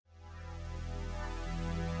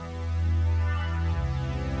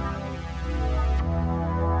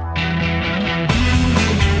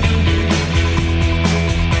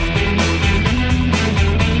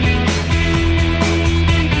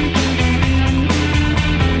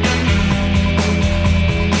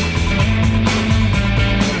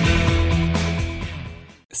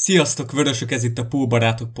Sziasztok, Vörösök, ez itt a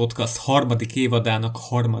Poolbarátok Podcast harmadik évadának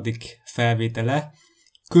harmadik felvétele.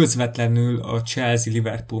 Közvetlenül a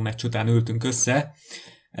Chelsea-Liverpool meccs után ültünk össze.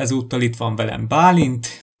 Ezúttal itt van velem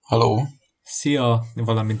Bálint. Hello. Szia,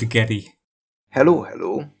 valamint Geri. Hello,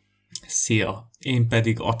 hello. Szia, én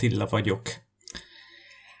pedig Attila vagyok.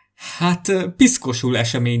 Hát piszkosul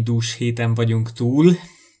eseménydús héten vagyunk túl.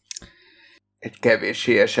 Egy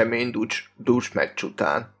kevéssé eseménydús meccs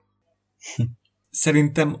után.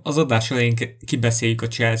 Szerintem az adás elején kibeszéljük a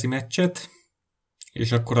Chelsea meccset,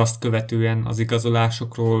 és akkor azt követően az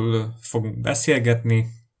igazolásokról fogunk beszélgetni,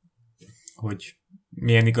 hogy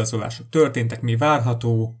milyen igazolások történtek, mi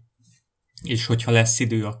várható, és hogyha lesz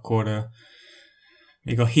idő, akkor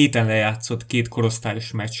még a héten lejátszott 2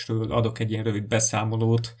 korosztályos meccsről adok egy ilyen rövid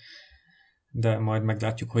beszámolót, de majd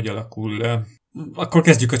meglátjuk, hogy alakul. Akkor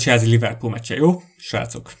kezdjük a Chelsea-Liverpool meccse, jó,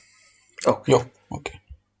 srácok? Jó, oké.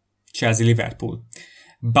 Chelsea-Liverpool.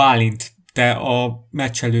 Bálint, te a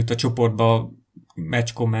meccs előtt a csoportba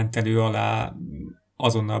meccs kommentelő alá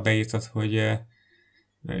azonnal beírtad, hogy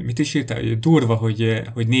mit is írtál? Durva,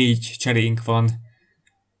 hogy 4 cserénk van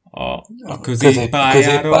a középpályára.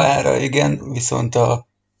 Középpályára, igen, viszont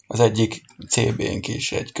az egyik CB-nk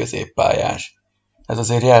is egy középpályás. Ez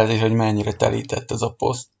azért jelzi, hogy mennyire telített az a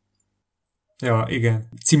poszt. Ja, igen.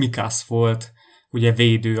 Cimikász volt, ugye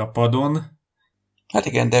védő a padon. Hát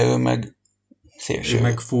igen, de ő meg szélső. Ő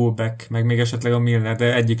meg fullback, meg még esetleg a Milner,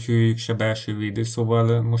 de egyikőjük se belső védő,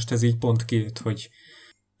 szóval most ez így pont kijött, hogy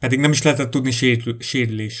pedig nem is lehetett tudni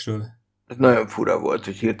sérülésről. Ez nagyon fura volt,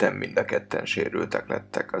 hogy hirtelen mind a ketten sérültek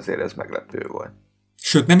lettek, azért ez meglepő volt.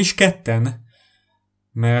 Sőt, nem is ketten,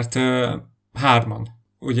 mert 3-an.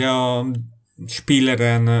 Ugye a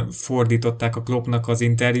Spilleren fordították a Kloppnak az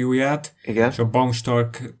interjúját, igen? És a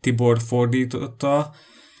Baumstark Tibor fordította,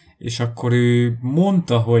 és akkor ő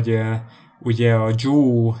mondta, hogy ugye a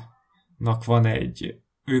Joe-nak van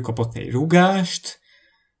ő kapott egy rugást,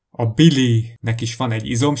 a Billy-nek is van egy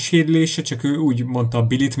izomsérülése, csak ő úgy mondta a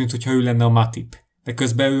Billyt, mintha ő lenne a Matip. De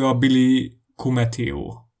közben ő a Billy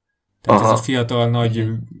Kumetio. Tehát ez a fiatal nagy...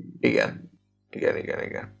 Igen.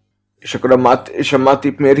 És akkor a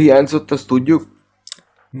Matip miért hiányzott, azt tudjuk?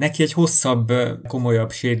 Neki egy hosszabb,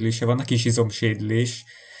 komolyabb sérülése van, neki is izomsérülés.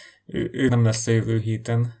 Ő nem lesz a jövő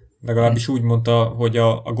héten. Legalábbis úgy mondta, hogy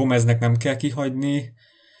a Gomeznek nem kell kihagyni,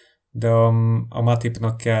 de a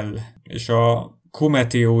Matipnak kell. És a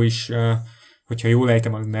Kumetio is, hogyha jól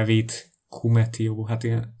ejtem a nevét, Kumetio, hát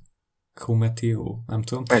ilyen Kumetio, nem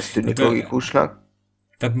tudom. Ez tűnik logikusnak.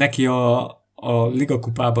 Tehát neki a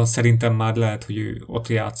Ligakupában szerintem már lehet, hogy ő ott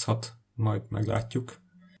játszhat, majd meglátjuk.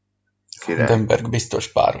 Denberg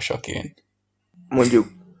biztos párosaként. Mondjuk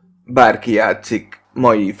bárki játszik,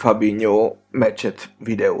 mai Fabinho meccset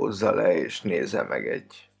videózza le, és nézze meg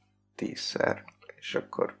egy 10-szer, és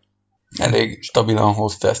akkor... Elég stabilan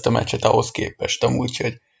hozta ezt a meccset ahhoz képest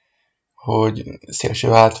amúgy, hogy szélső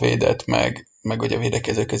hátvédet, meg hogy a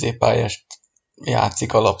védekező középpályást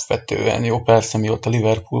játszik alapvetően. Jó, persze, mióta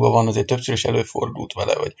Liverpoolban van, azért többször is előfordult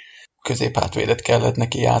vele, hogy középhátvédet kellett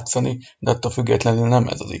neki játszani, de attól függetlenül nem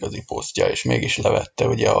ez az igazi posztja, és mégis levette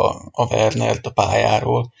ugye a Wernert a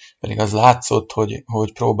pályáról, pedig az látszott,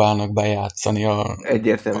 hogy próbálnak bejátszani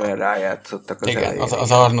egyértelműen rájátszottak az igen, elején.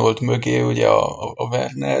 Az Arnold mögé ugye a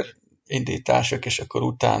Werner indítások, és akkor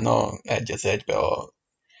utána 1-1-be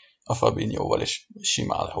a Fabinhoval, és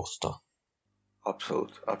simán lehozta.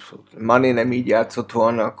 Abszolút. Mané nem így játszott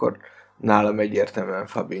volna, akkor nálam egyértelműen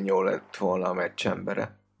Fabinho lett volna a meccs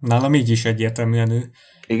embere. Nálam így is egyértelműen ő.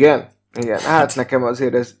 Igen? Hát nekem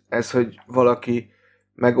azért ez, hogy valaki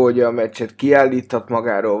megoldja a meccset, kiállíthat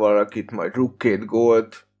magáról valakit, majd rúg 2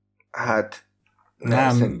 gólt, hát...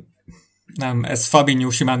 Nem, ez Fabinho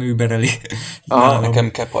simán übereli.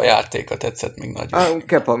 Nekem Kepa játéka tetszett még nagyon.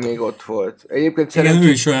 Kepa még ott volt. Egyébként igen, ő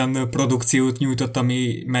is olyan produkciót nyújtott,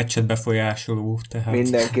 ami meccset befolyásoló. Tehát...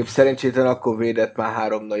 Mindenképp szerencsétlen akkor védett már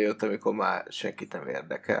 3 nagyot, amikor már senkit nem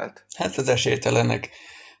érdekelt. Hát az esélytelenek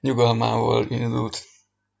nyugalmával indult.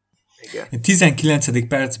 Igen. Én 19.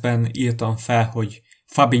 percben írtam fel, hogy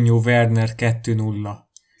Fabinho Werner 2-0.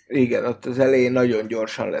 Igen, ott az elején nagyon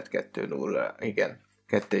gyorsan lett 2-0. Igen.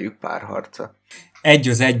 Kettőjük párharca.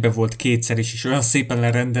 1-1 volt 2-szer is, és olyan szépen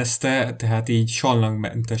lerendezte, tehát így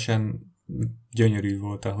sallangmentesen gyönyörű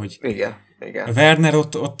volt, ahogy... Igen. A Werner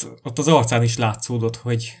ott az arcán is látszódott,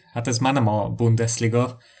 hogy hát ez már nem a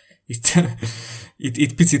Bundesliga,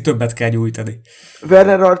 itt picit többet kell nyújtani.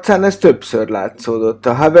 Werner arcán ez többször látszódott.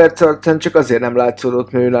 A Havertz arcán csak azért nem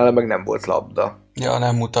látszódott, mert őnála meg nem volt labda. Ja,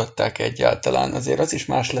 nem mutatták egyáltalán. Azért az is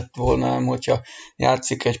más lett volna, hogyha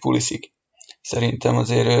játszik egy Pulisic. Szerintem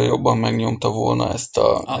azért jobban megnyomta volna ezt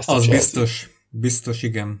a az biztos. Biztos,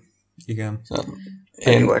 igen.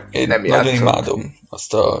 Én nem nagyon játszott. imádom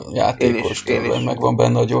azt a játékost, Én is. megvan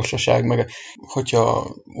benne a gyorsaság, meg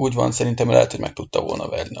hogyha úgy van, szerintem lehet, hogy meg tudta volna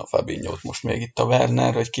verni a Fabinho-t most még itt a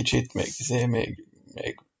Werner, egy kicsit, még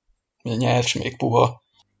nyers, még puha.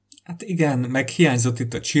 Hát igen, meg hiányzott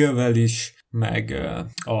itt a Chilwell is, meg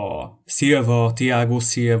a Silva, Thiago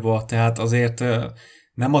Silva, tehát azért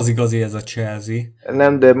nem az igazi ez a Chelsea.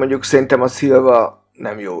 Nem, de mondjuk szerintem a Silva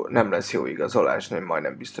nem lesz jó igazolás, nem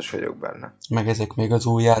majdnem biztos vagyok benne. Meg ezek még az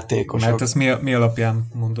új játékosok. Mert ezt mi alapján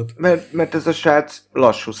mondod? Mert ez a srác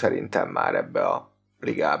lassú szerintem már ebbe a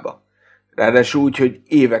ligába. Ráadásul úgy, hogy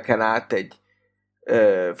éveken át egy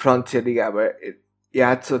francia ligába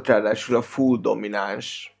játszott, ráadásul a full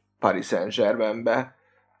domináns Paris Saint-Germainbe,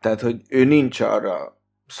 tehát hogy ő nincs arra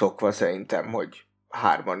szokva szerintem, hogy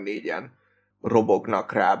 3-4-en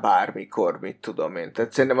robognak rá bármikor, mit tudom én.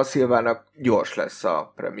 Tehát szerintem a Silvának gyors lesz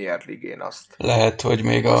a Premier League-én azt. Lehet, hogy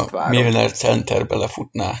még a Milner Centerbe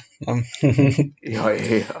lefutná, nem? Ja.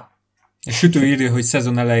 A Sütő írja, hogy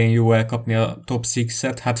szezon elején jó elkapni a top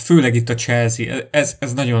 6-et, hát főleg itt a Chelsea,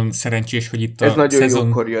 ez nagyon szerencsés, hogy itt ez a nagyon szezon...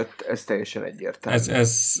 jókor jött, ez teljesen egyértelmű.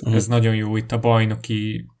 Ez nagyon jó itt a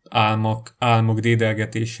bajnoki álmok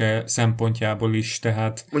dédelgetése szempontjából is,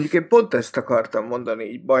 tehát... Mondjuk én pont ezt akartam mondani,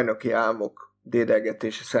 így bajnoki álmok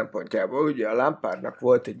dédelgetése szempontjából. Ugye a Lampardnak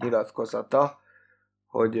volt egy nyilatkozata,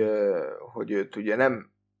 hogy őt ugye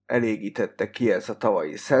nem elégítette ki ez a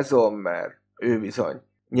tavalyi szezon, mert ő bizony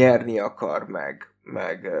nyerni akar,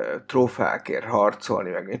 meg trófákért harcolni,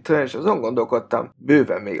 meg mit tudom, és azon gondolkodtam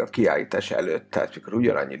bőven még a kiállítás előtt, tehát mikor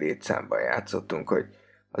ugyanannyi létszámban játszottunk, hogy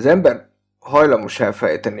az ember hajlamos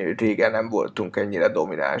elfelejteni, hogy régen nem voltunk ennyire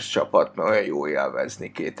domináns csapat, mert olyan jó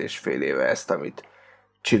élvezni 2,5 éve ezt, amit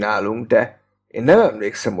csinálunk, de én nem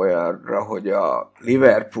emlékszem olyanra, hogy a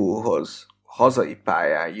Liverpoolhoz hazai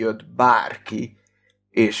pályán jött bárki,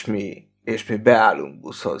 és mi beállunk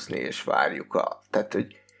buszozni, és várjuk tehát,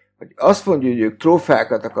 hogy azt mondjuk, hogy ők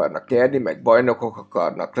trófeákat akarnak nyerni, meg bajnokok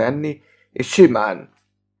akarnak lenni, és simán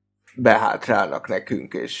behátrálnak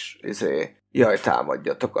nekünk, és jaj,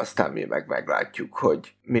 támadjatok, aztán mi meglátjuk,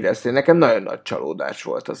 hogy mi lesz. Nekem nagyon nagy csalódás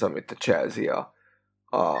volt az, amit a Chelsea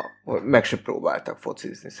meg se próbáltak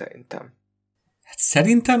focizni szerintem. Hát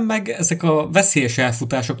szerintem meg ezek a veszélyes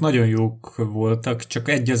elfutások nagyon jók voltak, csak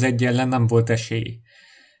egy az egy ellen nem volt esély.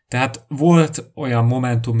 Tehát volt olyan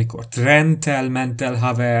momentum, mikor Trenttel ment el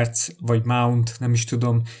Havertz, vagy Mount, nem is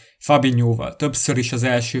tudom, Fabinhoval többször is az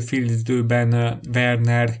első félidőben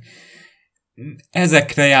Werner.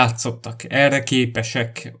 Ezekre játszottak, erre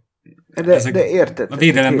képesek. De érted? A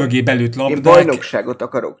védelem mögé belült labdák. Én bajnokságot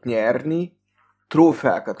akarok nyerni,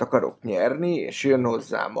 trófeákat akarok nyerni, és jön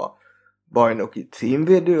hozzám a bajnoki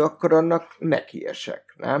címvédő, akkor annak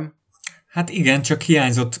nekiesek, nem? Hát igen, csak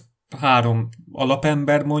hiányzott 3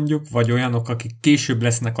 alapember mondjuk, vagy olyanok, akik később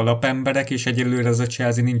lesznek alapemberek, és egyelőre ez a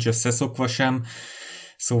Chelsea nincs összeszokva sem,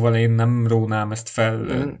 szóval én nem rónám ezt fel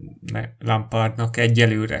Lampardnak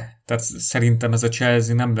egyelőre. Tehát szerintem ez a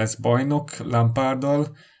Chelsea nem lesz bajnok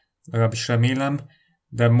Lamparddal, legalábbis remélem,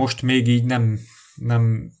 de most még így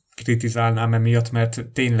nem kritizálnám emiatt, mert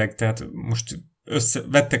tényleg, tehát most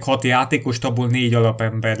vettek 6 játékost, abból 4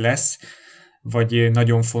 alapember lesz, vagy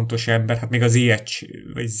nagyon fontos ember, hát még az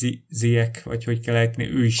Ziyech, vagy hogy kell ejteni,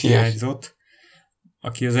 ő is hiányzott,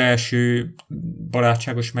 aki az első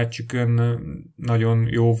barátságos meccsükön nagyon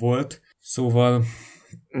jó volt. Szóval...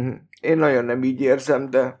 Én nagyon nem így érzem,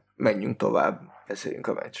 de menjünk tovább, beszéljünk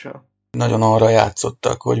a meccsről. Nagyon arra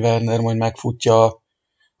játszottak, hogy Werner majd megfutja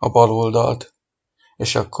a bal oldalt,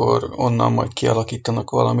 és akkor onnan majd kialakítanak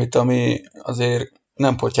valamit, ami azért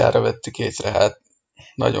nem potyára vettük észre, hát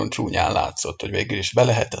nagyon csúnyán látszott, hogy végül is be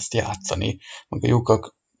lehet ezt játszani. Meg a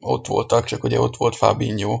lyukak ott voltak, csak ugye ott volt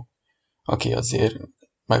Fabinho, aki azért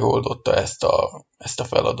megoldotta ezt a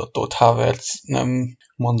feladatot. Havertz nem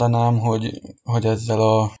mondanám, hogy ezzel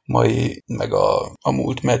a mai, meg a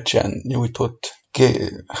múlt meccsen nyújtott,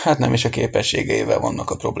 hát nem is a képességeivel vannak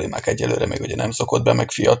a problémák egyelőre, még ugye nem szokott be,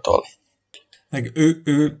 meg fiatal. Meg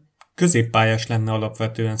ő középpályás lenne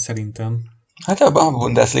alapvetően szerintem. Hát ebben a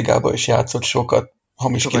Bundesligában is játszott sokat,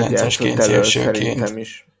 hamis 9-esként, szélsőként,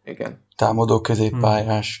 is. Igen. támadó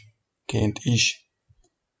középpályásként is.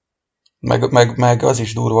 Meg az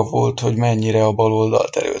is durva volt, hogy mennyire a bal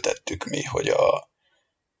oldalt erőltettük mi, hogy a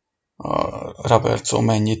Robertson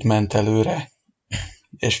mennyit ment előre,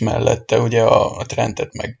 és mellette ugye a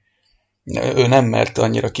Trentet meg ő nem merte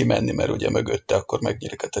annyira kimenni, mert ugye mögötte akkor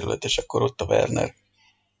megnyílik a terület, és akkor ott a Werner.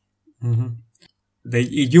 De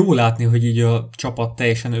így jó látni, hogy így a csapat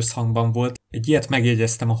teljesen összhangban volt. Egy ilyet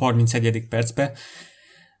megjegyeztem a 31. percben.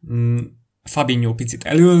 Fabinho picit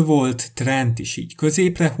elől volt, Trent is így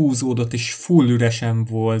középre húzódott, és full üresen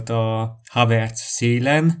volt a Havertz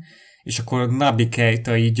szélen, és akkor Naby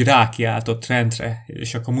Keita így rákiáltott Trentre,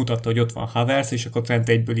 és akkor mutatta, hogy ott van Havertz, és akkor Trent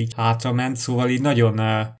egyből így hátrament, szóval így nagyon...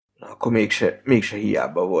 Akkor mégse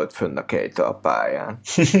hiába volt fönn a Keita a pályán.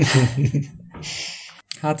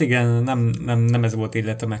 Hát igen, nem ez volt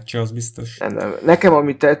élet a meccse, az biztos. Nem. Nekem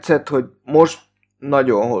ami tetszett, hogy most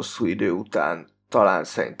nagyon hosszú idő után, talán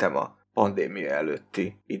szerintem a pandémia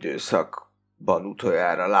előtti időszakban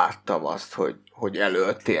utoljára láttam azt, hogy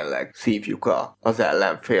elől tényleg szívjuk az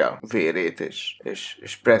ellenfél vérét,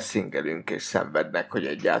 és pressingelünk, és szenvednek, hogy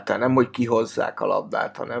egyáltalán nem, hogy kihozzák a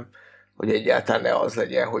labdát, hanem hogy egyáltalán ne az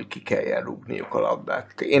legyen, hogy ki kelljen rúgniuk a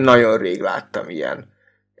labdát. Én nagyon rég láttam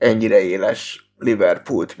ennyire éles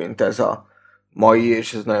Liverpoolt, mint ez a mai,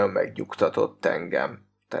 és ez nagyon megnyugtatott engem.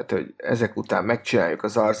 Tehát, hogy ezek után megcsináljuk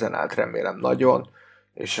az Arsenált, remélem nagyon,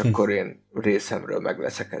 és akkor én részemről meg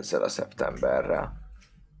leszek ezzel a szeptemberrel.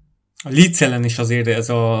 A Leeds ellen is azért ez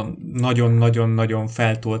a nagyon-nagyon-nagyon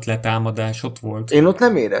feltolt letámadás ott volt. Én ott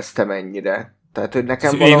nem éreztem ennyire. Tehát, hogy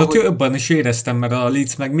nekem valahogy... Én ott jobban is éreztem, mert a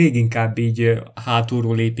Leeds meg még inkább így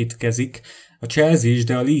hátulról építkezik. A Chelsea is,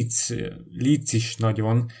 de a Leeds is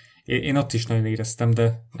nagyon. Én ott is nagyon éreztem,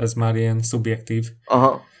 de ez már ilyen szubjektív.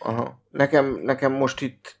 Aha. Nekem most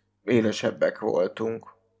itt élesebbek voltunk.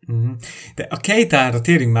 Uh-huh. De a Keitára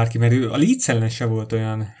térjünk már ki, mert ő a Leeds ellen se volt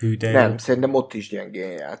olyan hű, de... Nem, szerintem ott is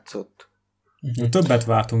gyengén játszott. Uh-huh. Többet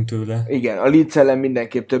vártunk tőle. Igen, a Leeds ellen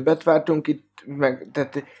mindenképp többet vártunk itt, meg,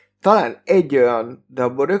 tehát talán egy olyan, de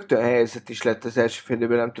abból rögtön helyzet is lett az első fél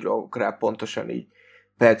időben, nem tudok rá pontosan így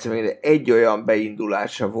percben, de egy olyan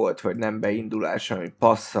beindulása volt, vagy nem beindulása, ami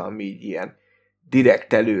passza, ami így ilyen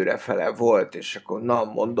direkt előrefele volt, és akkor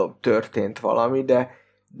mondom, történt valami, de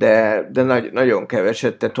nagyon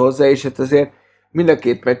keveset tett hozzá, és hát azért mind a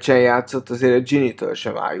két meccsen játszott, azért a Ginitől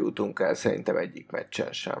sem ájultunk el, szerintem egyik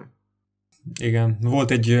meccsen sem. Igen,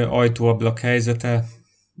 volt egy ajtóablak helyzete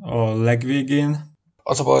a legvégén.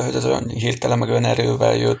 Az a baj, hogy ez olyan hirtelen, meg olyan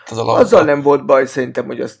erővel jött az a labda. Azzal nem volt baj, szerintem,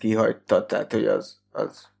 hogy azt kihagyta, tehát hogy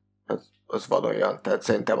az van olyan, tehát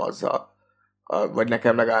szerintem azzal, vagy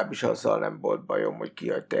nekem legalábbis azzal nem volt bajom, hogy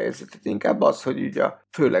kihagyta a helyzetet. Inkább az, hogy ugye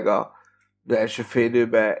főleg az első fél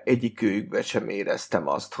időben egyikőjükben sem éreztem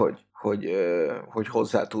azt, hogy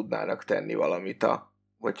hozzá tudnának tenni valamit,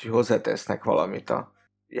 vagy hogy hozzátesznek valamit a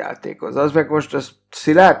játékhoz. Az meg most az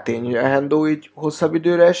szilárd tény, hogy a Hendo így hosszabb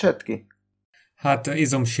időre esett ki? Hát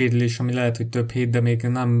izomsérülés, ami lehet, hogy több hét, de még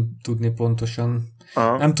nem tudni pontosan.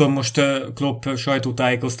 Aha. Nem tudom, most Klopp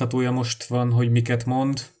sajtótájékoztatója most van, hogy miket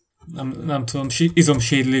mond. Nem tudom,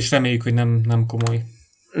 izomsérülés, reméljük, hogy nem komoly.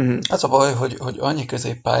 Uh-huh. Az a baj, hogy annyi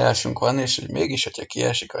középpályásunk van, és hogy mégis, hogyha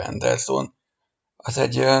kiesik a Henderson, az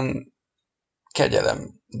egy olyan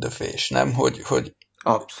kegyelemdöfés, nem? Hogy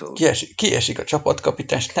abszolút. Kiesik a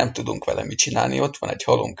csapatkapitány, és nem tudunk vele mit csinálni, ott van egy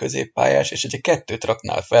halom középpályás, és hogyha kettőt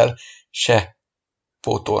raknál fel, se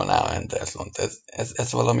pótolná a Hendersont.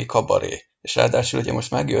 Ez valami kabaré. És ráadásul ugye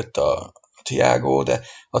most megjött a Thiago, de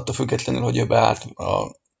attól függetlenül, hogy ő beállt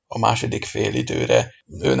a második fél időre,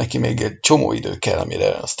 ő neki még egy csomó idő kell, amire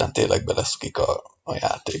aztán tényleg beleszokik a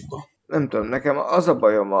játékba. Nem tudom, nekem az a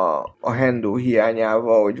bajom a Hendo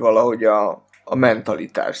hiányával, hogy valahogy a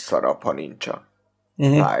mentalitás szarab, ha nincs a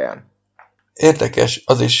pályán. Érdekes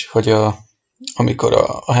az is, hogy amikor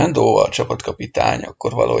a Hendo a csapatkapitány,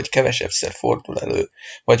 akkor valahogy kevesebbszer fordul elő,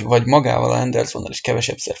 vagy magával a Hendersonnal is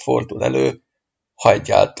kevesebbszer fordul elő, ha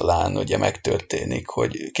egyáltalán ugye megtörténik,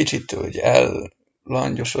 hogy kicsit ugye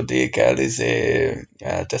ellangyosodik,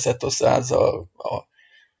 elteszetoszázza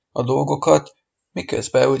a dolgokat,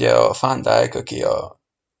 miközben ugye a Van Dijk, aki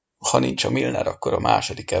ha nincs a Milner, akkor a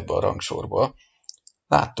második ebbe a rangsorba,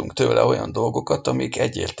 láttunk tőle olyan dolgokat, amik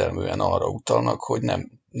egyértelműen arra utalnak, hogy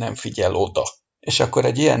nem figyel oda. És akkor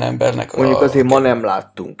egy ilyen embernek... Mondjuk azért ma nem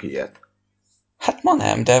láttunk ilyet. Hát ma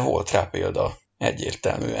nem, de volt rá példa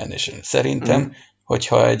egyértelműen, és szerintem,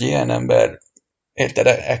 hogyha egy ilyen ember, érted,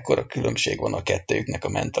 ekkora különbség van a kettőjüknek a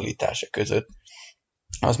mentalitása között,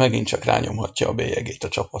 az megint csak rányomhatja a bélyegét a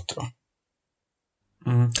csapatra.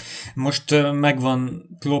 Most megvan,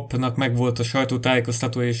 Kloppnak megvolt a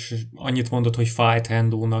sajtótájékoztató, és annyit mondott, hogy fájt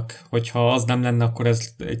Hendónak. Hogyha az nem lenne, akkor ez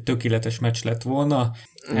egy tökéletes meccs lett volna.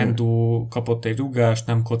 Hendo kapott egy rúgást,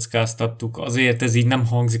 nem kockáztattuk. Azért ez így nem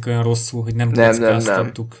hangzik olyan rosszul, hogy nem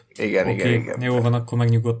kockáztattuk. Nem. Igen. Jó van, akkor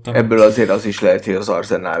megnyugodtam. Ebből azért az is lehet, hogy az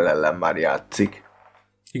Arsenal ellen már játszik.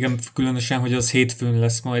 Igen, különösen, hogy az hétfőn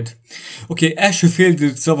lesz majd. Oké, első fél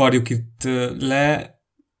időt zavarjuk itt le.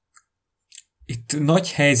 itt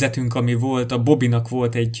nagy helyzetünk, ami volt, a Bobbynak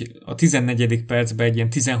volt a 14. percben egy ilyen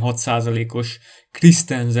 16%-os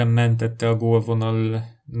Christensen mentette a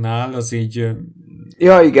gólvonalnál, az így...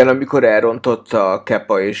 Ja, igen, amikor elrontotta a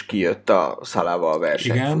Kepa és kijött a Szalával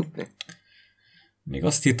versenyt igen. futni. Még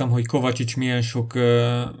azt írtam, hogy Kovacic milyen sok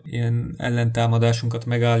ilyen ellentámadásunkat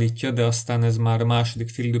megállítja, de aztán ez már a második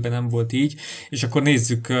félidőben nem volt így. És akkor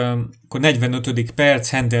nézzük, akkor 45. perc,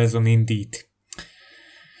 Henderson indít.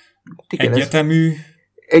 Igen, Egyetemű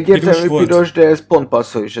piros, de ez pont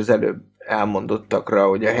passzol is az előbb elmondottakra,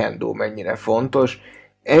 hogy a handó mennyire fontos.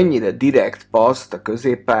 Ennyire direkt paszt a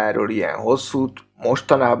középpályáról, ilyen hosszút,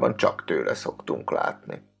 mostanában csak tőle szoktunk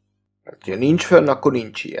látni. Hát, ha nincs fönn, akkor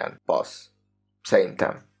nincs ilyen passz.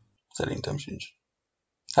 Szerintem. Szerintem sincs.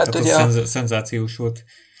 Hát ugye szenzációs volt.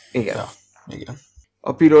 Igen. Ja, igen.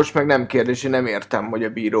 A piros meg nem kérdés, én nem értem, hogy a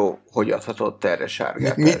bíró hogy adhatott erre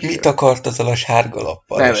sárgát. Mit akart azzal a sárga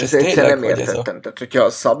lappal? Nem, ezt egyszer nem értettem. Tehát, hogyha a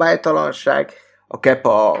szabálytalanság, a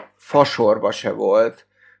Kepa fasorba se volt,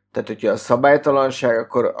 tehát, hogyha a szabálytalanság,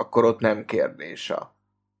 akkor ott nem kérdés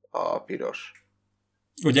a piros.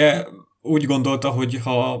 Ugye úgy gondolta, hogy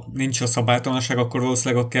ha nincs a szabálytalanság, akkor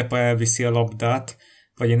valószínűleg a Kepa elviszi a labdát,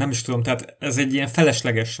 vagy én nem is tudom, tehát ez egy ilyen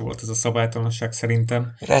felesleges volt ez a szabálytalanság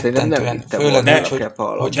szerintem. Rettentően, főleg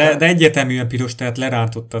de egyeteműen piros, tehát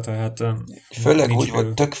lerántotta, tehát... Főleg úgy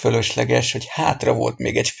volt tök fölösleges, hogy hátra volt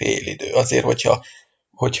még egy félidő. Azért,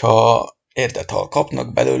 hogyha érted, ha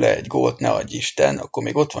kapnak belőle egy gólt, ne adj Isten, akkor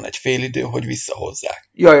még ott van egy félidő, hogy visszahozzák.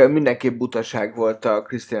 Jaj, mindenképp butaság volt a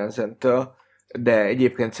Christiansentől, de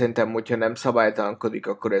egyébként szerintem, hogyha nem szabálytalankodik,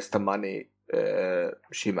 akkor ezt a Mané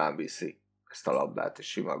simán viszi. Ezt a labdát, és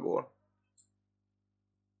sima gól.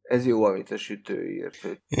 Ez jó, amit a sütő írt.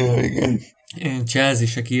 Hogy... Ja, igen.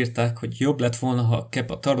 Chelsea-sek írták, hogy jobb lett volna, ha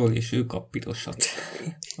Kepa tarol, és ő kap pirosat.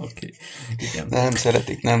 Oké, igen.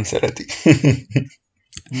 Nem szeretik.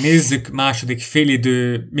 Nézzük, második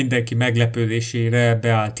félidő, mindenki meglepődésére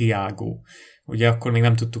beáll Thiago. Ugye akkor még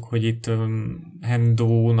nem tudtuk, hogy itt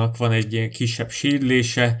Hendónak van egy ilyen kisebb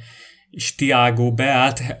sérülése, és Thiago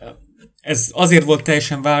beállt. Ez azért volt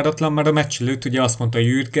teljesen váratlan, mert a meccs előtt ugye azt mondta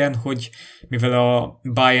Jürgen, hogy mivel a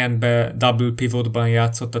Bayernbe double pivotban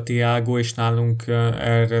játszott a Thiago, és nálunk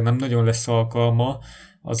erre nem nagyon lesz alkalma,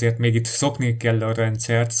 azért még itt szokni kell a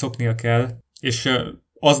rendszert, szoknia kell, és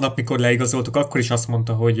aznap, mikor leigazoltuk, akkor is azt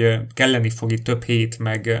mondta, hogy kelleni fog itt több hét,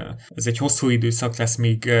 meg ez egy hosszú időszak lesz,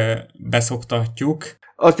 míg beszoktatjuk.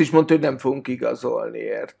 Azt is mondta, hogy nem fogunk igazolni,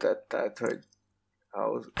 érted? Tehát, hogy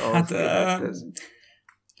ahhoz ez...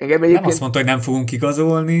 Nem azt mondta, hogy nem fogunk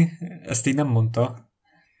igazolni, ezt így nem mondta.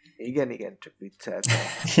 Igen, csak vicceltem.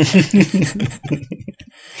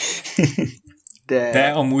 De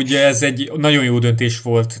amúgy ez egy nagyon jó döntés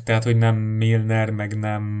volt, tehát, hogy nem Milner, meg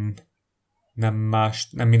nem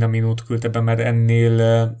Minamino-t küldte be, mert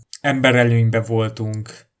ennél emberelőnyben voltunk.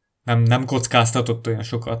 Nem kockáztatott olyan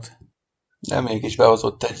sokat. De mégis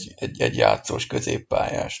behozott egy játszós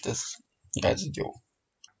középpályást, ez jó.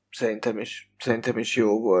 Szerintem is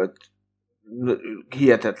jó volt.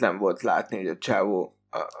 Hihetetlen volt látni, hogy a csávó,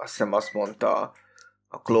 azt hiszem azt mondta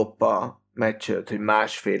a Kloppa meccset, hogy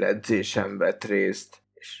másfél edzésen vett részt,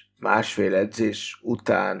 és másfél edzés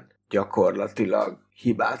után gyakorlatilag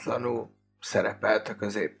hibátlanul szerepelt a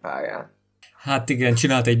középpályán. Hát igen,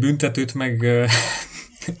 csinált egy büntetőt, meg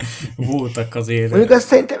voltak azért. Mondjuk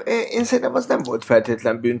azt én szerintem az nem volt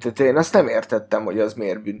feltétlen büntető, én azt nem értettem, hogy az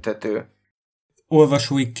miért büntető.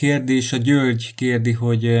 Olvasói kérdés, a György kérdi,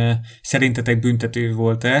 hogy szerintetek büntető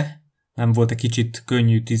volt-e? Nem volt-e kicsit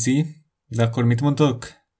könnyű tizi? De akkor mit mondtok?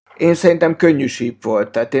 Én szerintem könnyű síp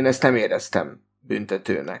volt, tehát én ezt nem éreztem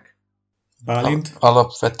büntetőnek. Bálint?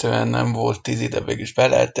 Alapvetően nem volt tizi, de végülis be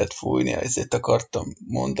lehetett fújni, ezért akartam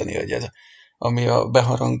mondani, hogy ami a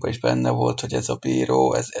beharangban is benne volt, hogy ez a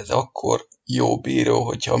bíró, ez akkor jó bíró,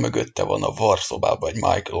 hogyha mögötte van a VAR szobában egy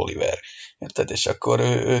Michael Oliver. Érted? És akkor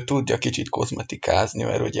ő tudja kicsit kozmetikázni,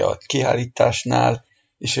 mert ugye a kihárításnál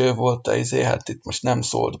is ő volt hát itt most nem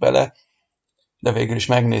szólt bele, de végül is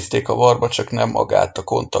megnézték a VAR-ba, csak nem magát a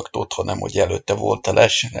kontaktot, hanem hogy előtte volt a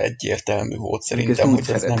les, egyértelmű volt szerintem, hogy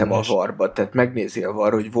ez nem a VAR-ba, tehát megnézi a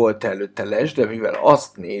VAR, hogy volt előtte les, de mivel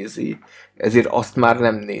azt nézi, ezért azt már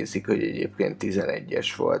nem nézik, hogy egyébként 11-es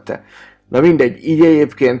volt-e. Na mindegy, így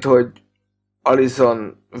egyébként, hogy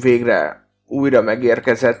Alisson végre újra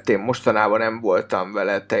megérkezett, én mostanában nem voltam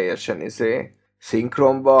vele teljesen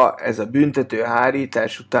szinkronba, ez a büntető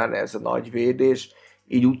hárítás után, ez a nagy védés,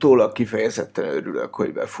 így utólag kifejezetten örülök,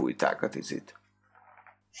 hogy befújták a tizit.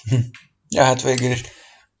 Ja, hát végül is.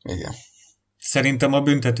 Igen. Szerintem a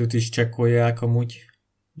büntetőt is csekkolják amúgy.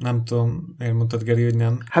 Nem tudom, miért mondtad, Geri, hogy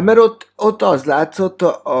nem. Hát mert ott az látszott,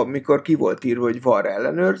 amikor ki volt írva, hogy VAR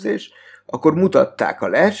ellenőrzés, akkor mutatták a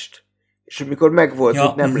lest, és amikor megvolt,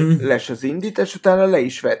 hogy nem les az indítás, utána le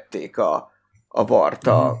is vették a VAR-t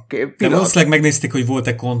a De valószínűleg megnézték, hogy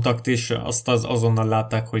volt-e kontakt, és azt azonnal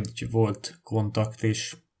látták, hogy volt kontakt,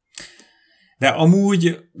 és... De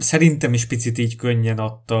amúgy szerintem is picit így könnyen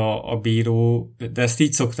adta a bíró, de ezt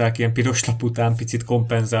így szokták ilyen piros lap után, picit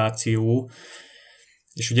kompenzáció.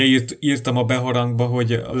 És ugye írtam a beharangba,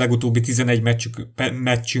 hogy a legutóbbi 11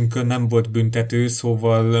 meccsünkön nem volt büntető,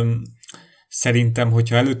 szóval szerintem,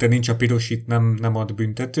 hogyha előtte nincs a piros, itt nem ad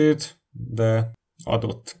büntetőt, de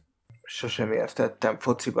adott. Sosem értettem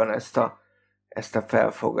fociban ezt a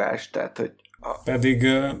felfogást, tehát, hogy pedig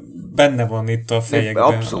benne van itt a fejekben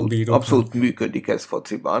a bíróknak. Abszolút működik ez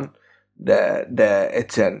fociban, de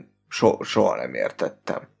egyszerűen soha nem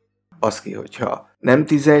értettem. Baszki, hogyha nem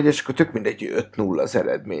 11-es, akkor tök mindegy, hogy 5-0 az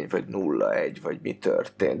eredmény, vagy 0-1, vagy mi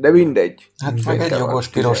történt. De mindegy. Hát meg egy jogos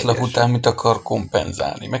piros lap után mit akar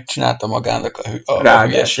kompenzálni? Megcsinálta magának a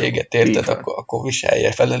hülyeséget, érted? Akkor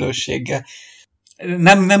viselje felelősséggel.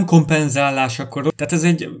 Nem kompenzálás akkor, tehát ez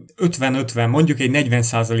egy 50-50, mondjuk egy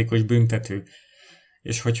 40%-os büntető.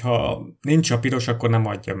 És hogyha nincs a piros, akkor nem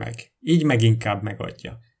adja meg. Így meg inkább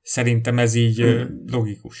megadja. Szerintem ez így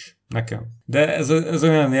logikus nekem. De ez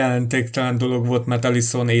olyan jelentéktelen dolog volt, mert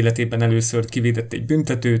Alisson életében először kivédett egy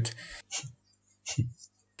büntetőt,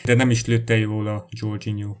 de nem is lőtte jól a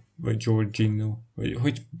Jorginho. Vagy Jorginho.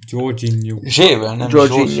 Hogy Jorginho. Zsével, nem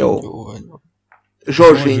Jorginho.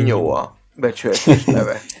 Jorginho a becsületes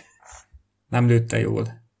neve. Nem lőtte jól.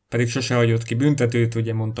 Pedig sose hagyott ki büntetőt,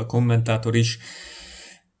 ugye mondta a kommentátor is.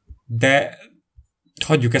 De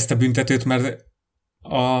hagyjuk ezt a büntetőt, mert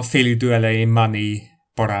a félidő elején Mané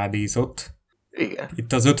parádézott. Igen.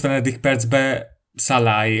 Itt az 50. percben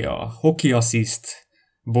Salah a hockey assist,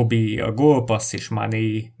 Bobby a gólpassz, és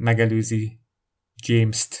Mané megelőzi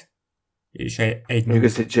James-t. És még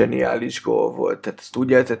ez egy zseniális gól volt. Tehát ezt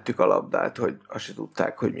úgy eltettük a labdát, hogy azt se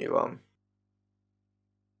tudták, hogy mi van.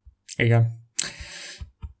 Igen.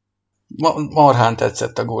 Marhán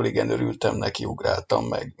tetszett a gól, igen, örültem neki, ugráltam,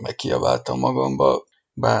 meg kiabáltam magamba.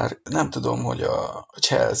 Bár nem tudom, hogy a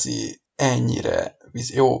Chelsea ennyire,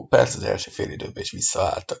 jó, persze az első fél időben is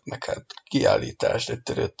visszaálltak, meg hát kiállítás,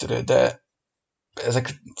 de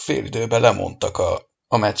ezek fél időben lemondtak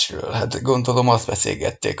a meccsről. Hát gondolom azt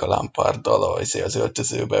beszélgették a Lamparddal az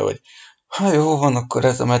öltözőbe, hogy ha jó van, akkor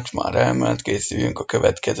ez a meccs már elment, készüljünk a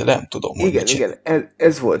következő, nem tudom. Igen,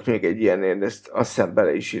 ez volt még egy ilyen, én ezt azt hiszem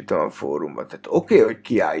bele is írtam a fórumban. Tehát oké, hogy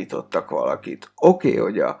kiállítottak valakit, oké,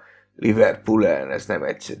 hogy a Liverpool ellen ez nem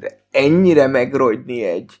egyszerű, de ennyire megrogyni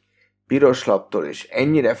egy piros laptól, és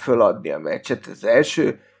ennyire föladni a meccset, az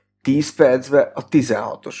első 10 percben a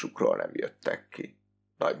 16-osukról nem jöttek ki.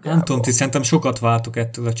 Nagyjából. Nem tudom, szerintem sokat váltok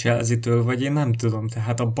ettől a Chelsea-től, vagy én nem tudom,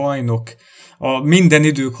 tehát a bajnok, a minden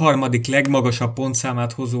idők harmadik legmagasabb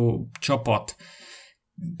pontszámát hozó csapat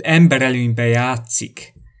emberelőnyben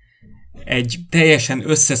játszik egy teljesen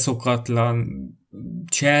összeszokatlan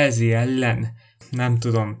Chelsea ellen, nem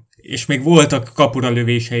tudom. És még voltak kapura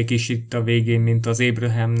lövéseik is itt a végén, mint az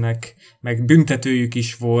Abrahamnek, meg büntetőjük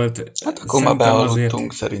is volt. Hát akkor már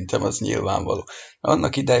bealudtunk, szerintem az nyilvánvaló.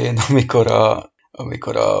 Annak idején,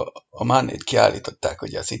 amikor a Manét kiállították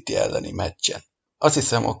ugye a City elleni meccsen, azt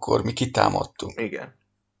hiszem, akkor mi kitámadtunk. Igen.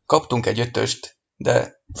 Kaptunk egy 5-öst,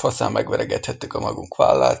 de faszán megveregethettük a magunk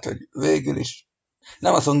vállát, hogy végül is.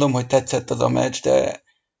 Nem azt mondom, hogy tetszett az a meccs, de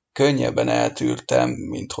könnyebben eltűrtem,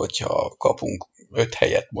 mint hogyha kapunk 5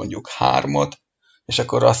 helyet, mondjuk 3-at, és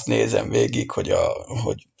akkor azt nézem végig, hogy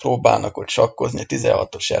próbálnak ott sakkozni a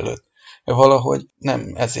 16-os előtt. Valahogy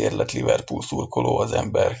nem ezért lett Liverpool szurkoló az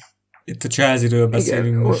ember. Itt a Chelsea-ről beszélünk.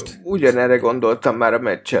 Igen, most. Ugyanerre gondoltam már a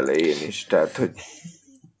meccs elején is, tehát, hogy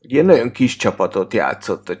ilyen nagyon kis csapatot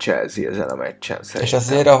játszott a Chelsea ezen a meccsen szerintem. És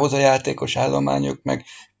azért ahhoz a játékos állományok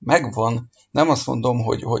megvan. Nem azt mondom,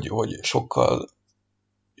 hogy sokkal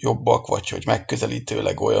jobbak, vagy hogy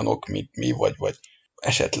megközelítőleg olyanok, mint mi, vagy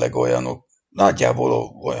esetleg olyanok.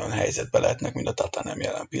 Nagyjából olyan helyzetbe lehetnek, mint a Tottenham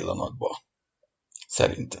jelen pillanatban.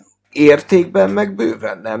 Szerintem. Értékben meg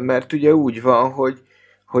bőven nem, mert ugye úgy van,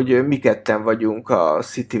 hogy mi ketten vagyunk a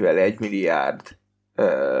Cityvel 1 milliárd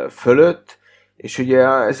fölött, és ugye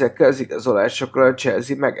ezekkel az igazolásokkal a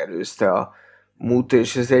Chelsea megelőzte a múlt,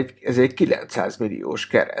 és ez egy 900 milliós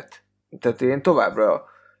keret. Tehát én továbbra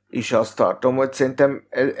is azt tartom, hogy szerintem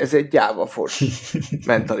ez egy gyávafos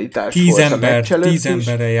mentalitás volt a meccs előtt 10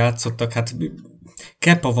 emberrel játszottak, hát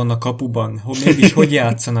Kepa van a kapuban, mégis hogy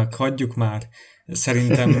játszanak, hagyjuk már.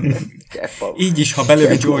 Szerintem így is, ha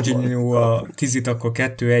belövi Jorginho a 10-it, akkor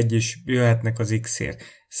 2-1 is jöhetnek az X-ért.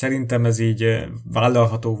 Szerintem ez így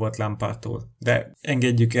vállalható volt Lampardtól. De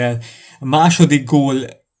engedjük el. A második gól,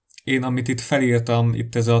 én amit itt felírtam,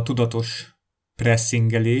 itt ez a tudatos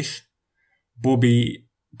pressingelés. Bobby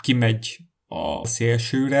kimegy a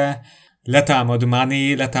szélsőre, letámad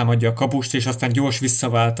Mané, letámadja a kapust, és aztán gyors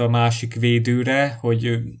visszavált a másik védőre,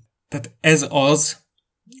 hogy tehát ez az,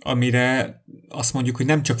 amire azt mondjuk, hogy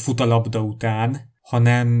nem csak fut a labda után,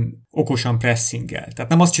 hanem okosan pressingel.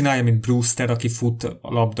 Tehát nem azt csinálja, mint Brewster, aki fut a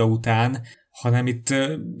labda után, hanem itt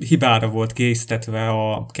hibára volt késztetve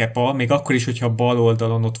a Kepa, még akkor is, hogyha bal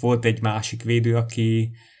oldalon ott volt egy másik védő,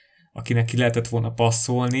 akinek ki lehetett volna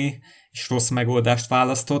passzolni, és rossz megoldást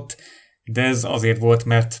választott, de ez azért volt,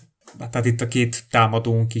 mert tehát itt a két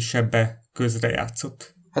támadónk is ebbe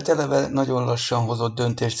közrejátszott. Hát eleve nagyon lassan hozott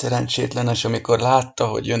döntést szerencsétlenes, amikor látta,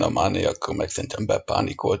 hogy jön a Mané, akkor meg szerintem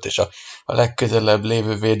bepánikolt, és a legközelebb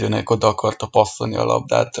lévő védőnek oda akarta passzolni a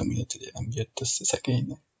labdát, amit ugye nem jött össze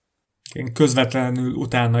szegénynek. Én közvetlenül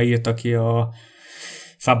utána írta ki a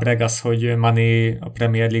Fabregas, hogy Mané a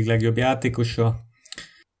Premier League legjobb játékosa.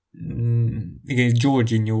 Igen,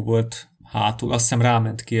 Jorginho volt hátul, azt hiszem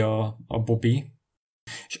ráment ki a Bobby.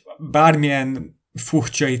 És bármilyen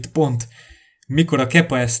furcsa itt pont, mikor a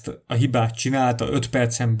Kepa ezt a hibát csinálta, 5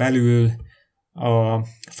 percen belül a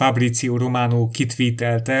Fabrizio Romano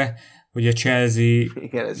kitweetelte, hogy a Chelsea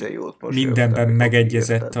mindenben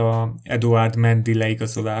megegyezett a Eduard Mendy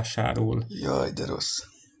leigazolásáról. Jaj, de rossz.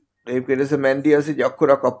 Egyébként ez a Mendy az egy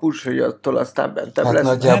akkora kapus, hogy attól aztán bentebb hát lesz.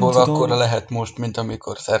 Nagyjából akkora lehet most, mint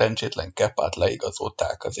amikor szerencsétlen Kepát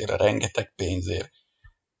leigazolták azért a rengeteg pénzért.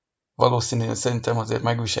 Valószínűleg szerintem azért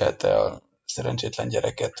megviselte a szerencsétlen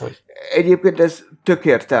gyereket, hogy... Egyébként ez tök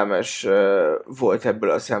értelmes volt ebből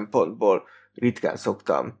a szempontból. Ritkán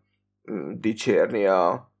szoktam dicsérni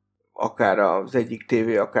akár az egyik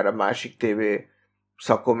tévé, akár a másik tévé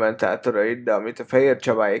szakkommentátorait, de amit a Fehér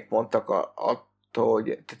Csabáék mondtak attól,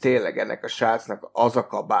 hogy tényleg ennek a srácnak az a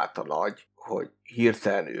kabáta nagy, hogy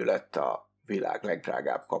hirtelen ő lett a világ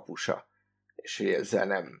legdrágább kapusa, és hogy ezzel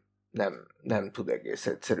nem tud egész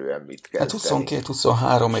egyszerűen mit kezdeni. Hát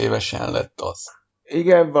 22-23 évesen lett az.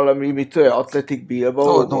 Igen, valami, mit olyan Athletic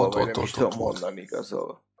Bilbao-ból, vagy nem is tudom mondani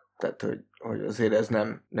igazol. Tehát, hogy azért ez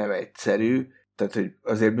nem egyszerű. Tehát, hogy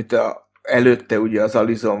azért előtte ugye az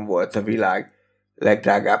Alisson volt a világ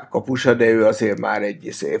legdrágább kapusa, de ő azért már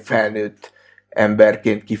egy felnőtt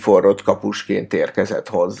emberként, kiforrott kapusként érkezett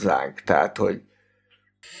hozzánk. Tehát, hogy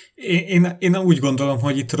Én úgy gondolom,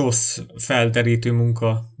 hogy itt rossz felderítő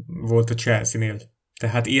munka volt a Chelsea-nél.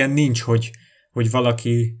 Tehát ilyen nincs, hogy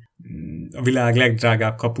valaki a világ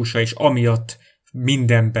legdrágább kapusa, és amiatt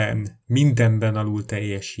mindenben alul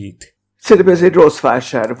teljesít. Szerintem ez egy rossz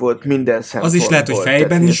vásár volt minden szempontból. Az is lehet, hogy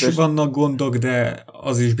fejben is vannak gondok, de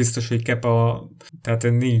az is biztos, hogy Kepa, tehát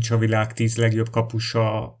nincs a világ 10 legjobb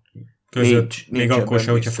kapusa között, még akkor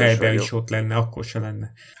se, hogyha fejben is ott lenne, akkor se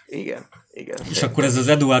lenne. Igen. És akkor ez az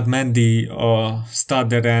Eduard Mendy a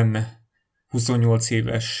Staderen 28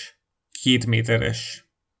 éves, 2 méteres,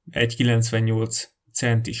 1,98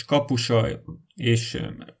 centis kapusa, és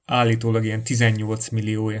állítólag ilyen 18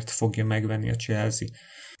 millióért fogja megvenni a Chelsea.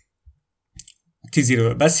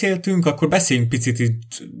 Tiziről beszéltünk, akkor beszéljünk picit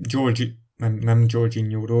itt nem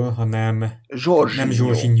Jorginho-ról, hanem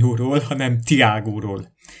Jorginho-ról, hanem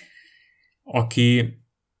Thiago-ról, aki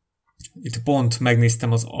itt pont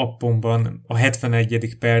megnéztem az appomban, a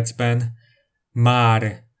 71. percben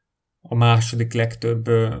már a második legtöbb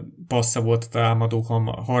passza volt a támadó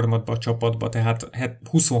harmadba a csapatba, tehát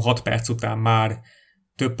 26 perc után már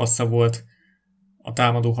több passza volt a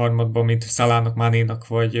támadó harmadban, mint Salának, Manénak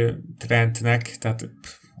vagy Trentnek, tehát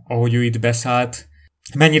ahogy ő itt beszállt.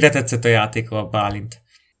 Mennyire tetszett a játék a Bálint?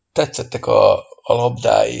 Tetszettek a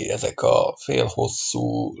labdái, ezek a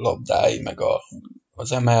félhosszú labdái, meg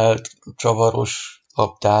az emelt, csavaros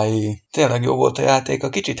labdái. Tényleg jó volt a játék, a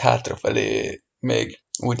kicsit hátrafelé még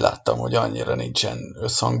úgy láttam, hogy annyira nincsen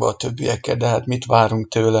összhangban a többiekkel, de hát mit várunk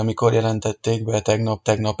tőle, mikor jelentették be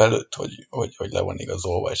tegnap előtt, hogy le van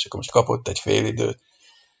igazolva, és akkor most kapott egy fél időt.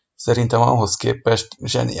 Szerintem ahhoz képest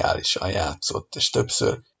zseniálisan játszott, és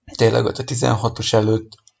többször tényleg ott a 16-os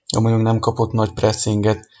előtt, mondjuk nem kapott nagy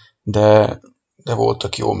pressinget, de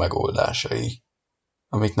voltak jó megoldásai,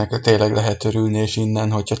 amiknek tényleg lehet örülni, és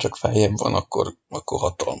innen, hogyha csak feljebb van, akkor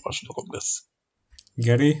hatalmas dolog lesz.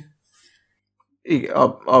 Geri? Igen,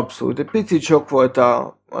 abszolút. Egy picit sok volt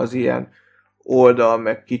az ilyen oldal,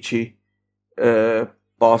 meg kicsi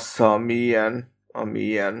passza, ami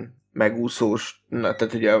ilyen megúszós,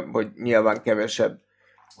 tehát ugye, hogy nyilván kevesebb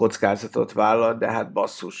kockázatot vállal, de hát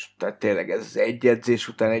basszus, tehát tényleg ez az egy edzés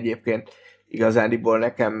után egyébként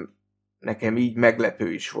igazániból nekem így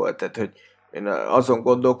meglepő is volt, tehát hogy én azon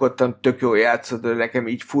gondolkodtam, tök jól játszott, de nekem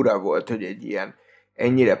így fura volt, hogy egy ilyen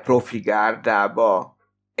ennyire profi gárdába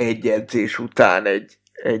egy edzés után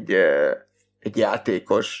egy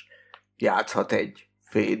játékos játszhat egy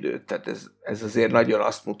fél időt. Tehát ez azért nagyon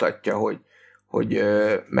azt mutatja, hogy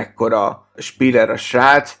mekkora Spiller a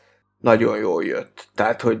srác, nagyon jól jött.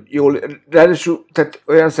 Tehát, hogy jól, ráadásul, tehát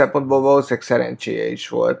olyan szempontból valószínűleg szerencséje is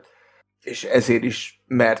volt, és ezért is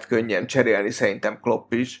mert könnyen cserélni szerintem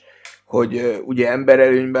Klopp is, hogy ugye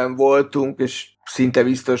emberelőnyben voltunk, és szinte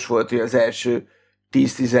biztos volt, hogy az első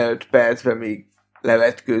 10-15 percben még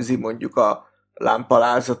levetkőzi mondjuk a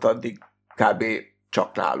lámpalázat, addig kb.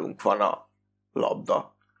 Csak nálunk van a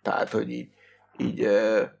labda. Tehát, hogy így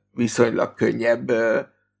viszonylag könnyebb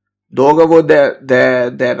dolga volt,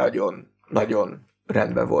 de nagyon, nagyon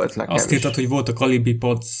rendben volt nekem. Azt írtad, hogy voltak alibi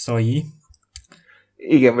passzai.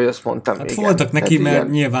 Igen, vagy azt mondtam. Hát igen. voltak neki, hát mert igen.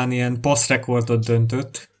 nyilván ilyen passzrekordot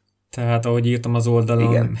döntött. Tehát, ahogy írtam az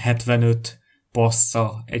oldalon, Igen. 75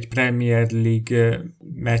 passza egy Premier League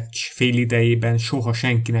meccs fél idejében soha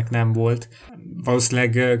senkinek nem volt.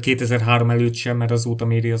 Valószínűleg 2003 előtt sem, mert azóta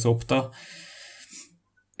méri az Opta.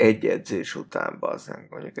 Egy edzés után, bazzánk,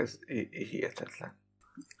 mondjuk ez hihetetlen.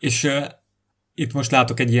 És itt most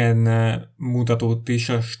látok egy ilyen mutatót is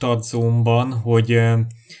a stadzónban, hogy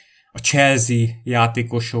a Chelsea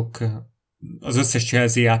játékosok, az összes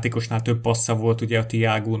Chelsea játékosnál több passza volt ugye a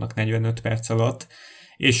Thiagónak 45 perc alatt,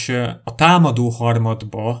 és a támadó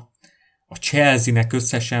harmadba a Chelsea-nek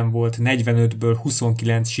összesen volt 45-ből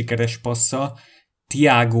 29 sikeres passza,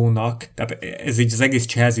 Thiagónak, tehát ez így az egész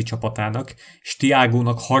Chelsea csapatának, és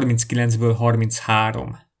Thiagónak 39-ből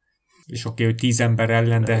 33. És oké, hogy 10 ember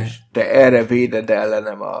ellen, de... De erre véded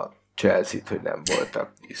ellenem a Chelsea-t, hogy nem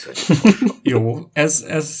voltak iszonyú. Jó,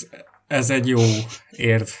 ez egy jó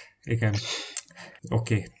érv. Igen.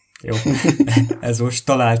 Oké. Jó. Ez most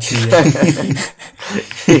talált hülye.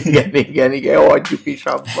 Igen, hagyjuk is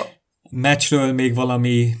abba. Meccsről még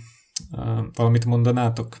valamit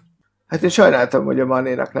mondanátok? Hát én sajnáltam, hogy a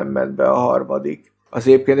Manénak nem ment be a harmadik. Az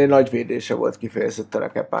egyébként egy nagy védése volt kifejezetten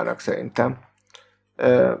a Kepának szerintem.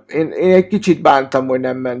 Én egy kicsit bántam, hogy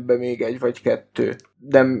nem ment be még egy vagy kettő.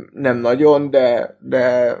 Nem nagyon,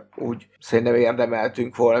 de úgy szerintem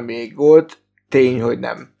érdemeltünk volna még gólt. Tény, hogy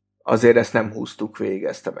nem. Azért ezt nem húztuk végig,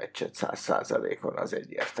 ezt a meccset 100%-on, az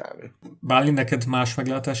egyértelmű. Bálint, neked más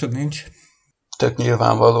meglátásod nincs? Tök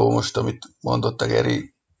nyilvánvaló most, amit mondott a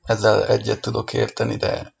Geri, ezzel egyet tudok érteni,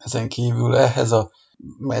 de ezen kívül ehhez a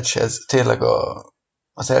meccshez tényleg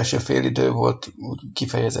az első félidő volt úgy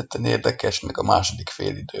kifejezetten érdekes, meg a második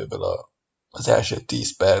félidőből az első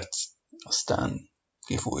 10 perc, aztán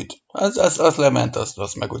kifújt. Az lement,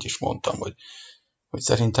 azt meg úgy is mondtam, hogy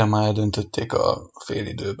szerintem már eldöntötték a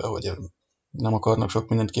félidőbe, hogy nem akarnak sok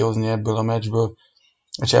mindent kihozni ebből a meccsből.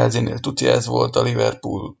 A Chelsea-nél tuti ez volt, a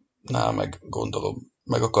Liverpoolnál meg gondolom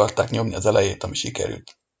meg akarták nyomni az elejét, ami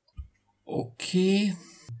sikerült. Oké.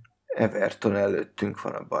 Everton előttünk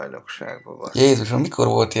van a bajnokságban. Jézusom, mikor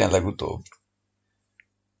volt ilyen legutóbb?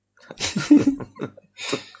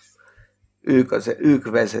 ők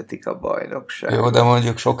vezetik a bajnokságot. Jó, de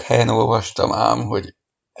mondjuk sok helyen olvastam ám, hogy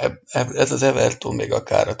ez az Everton még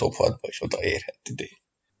akár a top 6-ba is odaérhet idén.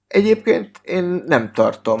 Egyébként én nem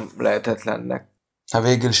tartom lehetetlennek. Hát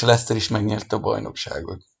végül is a Leicester is megnyerte a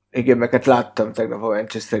bajnokságot. Igen, meg hát láttam tegnap a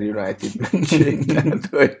Manchester United meccsét, tehát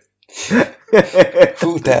hogy...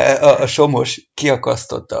 Fú, de a Somos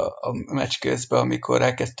kiakasztott a meccs közben, amikor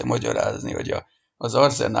elkezdte magyarázni, hogy az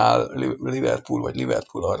Arsenal Liverpool vagy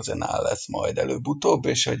Liverpool Arsenal lesz majd előbb-utóbb,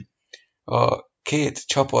 és hogy a két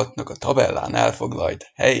csapatnak a tabellán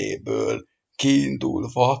elfoglalt helyéből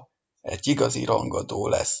kiindulva egy igazi rangadó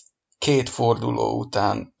lesz. 2 forduló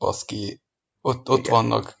után, baszki, ott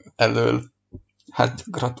vannak elől. Hát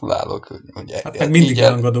gratulálok. Ugye, hát meg mindig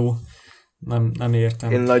rangadó. Nem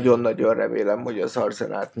értem. Én nagyon-nagyon remélem, hogy az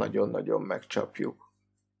Arsenalt nagyon-nagyon megcsapjuk.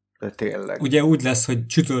 De tényleg. Ugye úgy lesz, hogy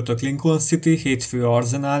csütörtök Lincoln City, hétfő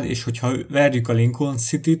Arsenal, és hogyha verjük a Lincoln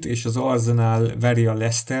Cityt, és az Arsenal veri a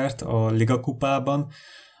Leicestert a Liga kupában,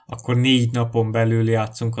 akkor 4 napon belül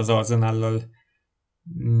játszunk az Arsenallal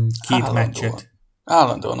 2 meccset.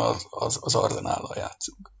 Állandóan az Arsenallal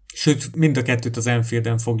játszunk. Sőt, mind a kettőt az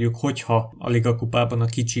Anfielden fogjuk, hogyha a Liga kupában a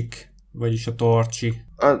kicsik, vagyis a torcsi.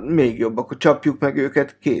 Még jobb, akkor csapjuk meg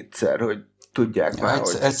őket 2-szer, hogy tudják már,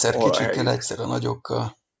 hogy egyszer kicsikkel, egyszer a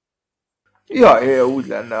nagyokkal. Ja, úgy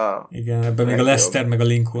lenne. Igen, ebben még a Leicester, meg a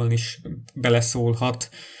Lincoln is beleszólhat.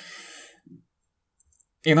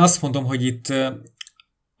 Én azt mondom, hogy itt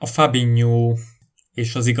a Fabinho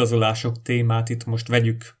és az igazolások témát itt most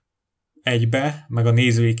vegyük egybe, meg a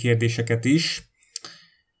nézői kérdéseket is.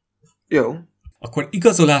 Jó. Akkor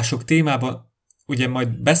igazolások témában ugye majd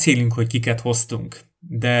beszélünk, hogy kiket hoztunk,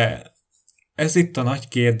 de ez itt a nagy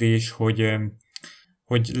kérdés,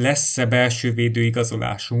 hogy lesz-e belső védő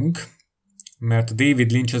igazolásunk, mert a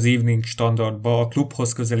David Lynch az Evening Standardba, a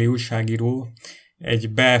klubhoz közeli újságíró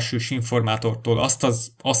egy belsős informátortól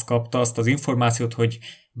azt kapta, azt az információt, hogy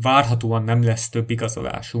várhatóan nem lesz több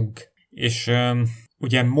igazolásunk. És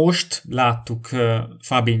ugye most láttuk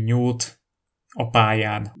Fabinhót a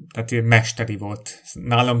pályán, tehát mesteri volt.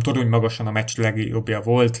 Nálam torony magasan a meccs legjobbja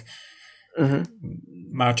volt.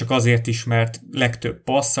 Már csak azért is, mert legtöbb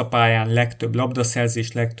passz a pályán, legtöbb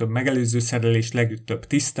labdaszerzés, legtöbb megelőző szerelés, legtöbb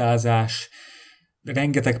tisztázás,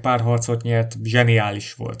 rengeteg párharcot nyert,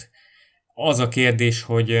 zseniális volt. Az a kérdés,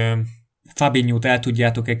 hogy Fabinhót el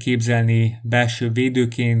tudjátok-e képzelni belső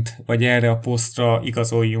védőként, vagy erre a posztra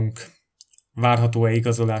igazoljunk? Várható-e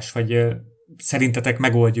igazolás, vagy szerintetek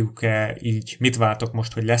megoldjuk-e így? Mit vártok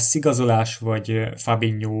most, hogy lesz igazolás, vagy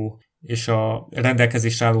Fabinho és a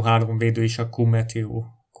rendelkezésre álló 3 védő is a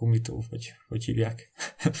Kumito, vagy hogy hívják?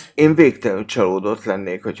 Én végtelenül csalódott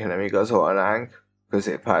lennék, hogyha nem igazolnánk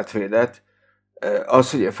középhátvédet.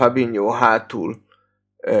 Az, hogy a Fabinho hátul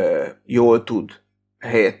jól tud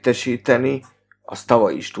helyettesíteni, azt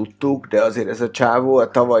tavaly is tudtuk, de azért ez a csávó a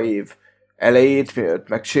tavaly év elejét, mielőtt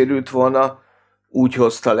megsérült volna, úgy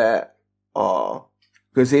hozta le a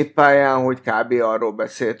középpályán, hogy kb. Arról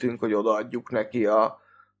beszéltünk, hogy odaadjuk neki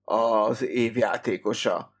az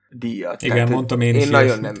évjátékosa díjat. Igen, tehát, mondtam én is.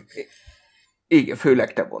 Nagyon nem... Igen,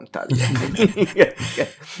 főleg te mondtál. Igen.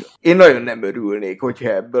 Én nagyon nem örülnék, hogyha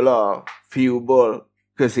ebből a fiúból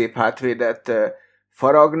középhátvédet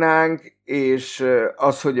faragnánk, és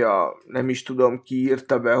az, hogy nem is tudom ki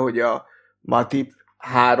írta be, hogy a Matip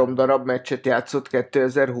 3 darab meccset játszott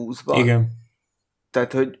 2020-ban. Igen.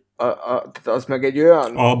 Tehát, hogy az meg egy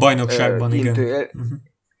olyan... A bajnokságban, igen.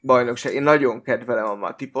 Bajnokság. Én nagyon kedvelem a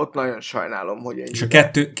Matipot, nagyon sajnálom, hogy ennyi. És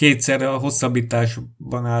kétszer a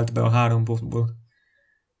hosszabbításban állt be a 3 posztból.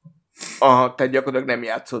 Aha, tehát gyakorlatilag nem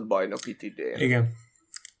játszott bajnokit idén. Igen.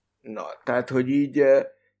 Na, tehát, hogy így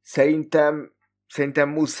szerintem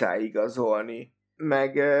muszáj igazolni.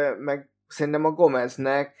 Meg szerintem a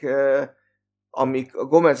Gomeznek, a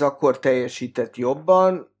Gomez akkor teljesített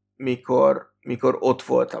jobban, mikor ott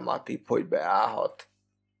volt a Matip, hogy beállhat.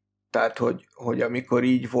 Tehát, hogy amikor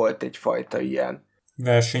így volt egyfajta ilyen...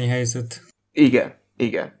 versenyhelyzet.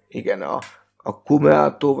 Igen. A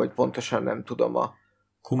Kumeato, vagy pontosan nem tudom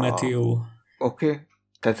Kumetio. Oké.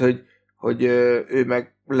 Tehát, hogy ő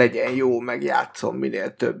meg legyen jó, meg játszom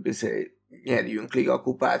minél több, nyerjünk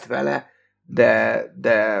ligakupát vele,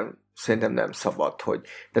 de szerintem nem szabad, hogy...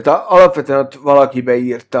 Tehát alapvetően ott valaki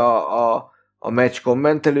beírta a meccs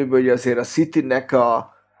kommentelőből, hogy azért a Citynek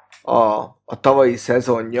a tavalyi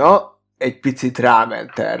szezonja egy picit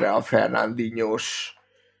ráment erre a Fernandinhós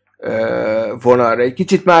vonalra. Egy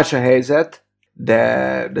kicsit más a helyzet,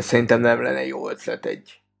 de szerintem nem lenne jó ötlet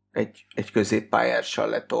egy középpályással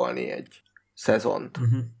letolni egy szezont.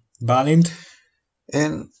 Bálint?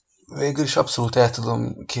 Én végül is abszolút el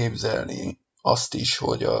tudom képzelni azt is,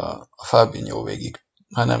 hogy a Fabinho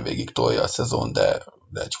nem végig tolja a szezon, de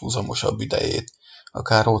egy húzamosabb idejét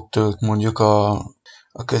akár ott tölt mondjuk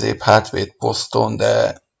a közép-hátvéd poszton,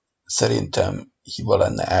 de szerintem hiba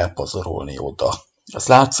lenne elpazarolni oda. Azt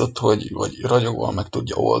látszott, hogy ragyogóan meg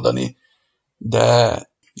tudja oldani, de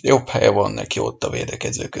jobb helye van neki ott a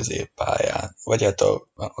védekező középpályán, vagy hát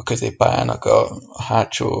a középpályának a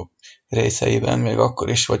hátsó részeiben, még akkor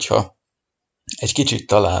is, hogyha egy kicsit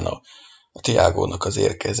talán a Thiagónak az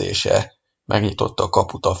érkezése megnyitotta a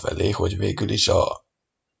kaput afelé, hogy végül is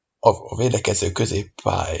a védekező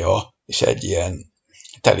középpálya és egy ilyen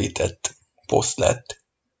telített poszt lett,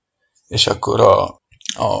 és akkor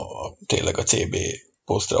tényleg a CB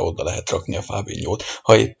posztra oda lehet rakni a Fabinhót,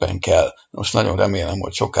 ha éppen kell. Most nagyon remélem,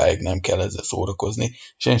 hogy sokáig nem kell ezzel szórakozni,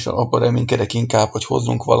 és én is abban reménykedek inkább, hogy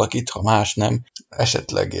hozzunk valakit, ha más nem,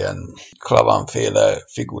 esetleg ilyen Klavan-féle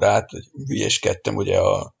figurát, vagy hülyéskedtem ugye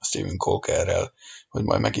a Steven Colkerrel, hogy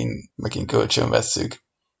majd megint kölcsön vesszük.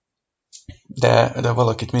 De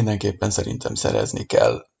valakit mindenképpen szerintem szerezni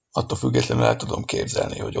kell. Attól függetlenül el tudom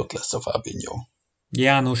képzelni, hogy ott lesz a Fabinho.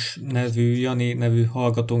 Jani nevű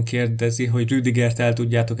hallgatón kérdezi, hogy Rüdigert el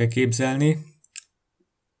tudjátok-e képzelni,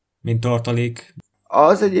 mint tartalék?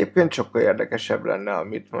 Az egyébként sokkal érdekesebb lenne,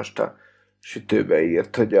 amit most a sütőbe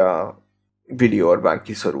írt, hogy a Willi Orbán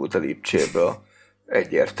kiszorult a Lipcséből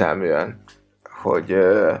egyértelműen, hogy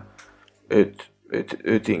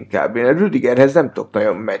őt inkább. Én a Rüdigerhez nem tudok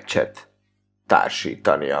nagyon meccset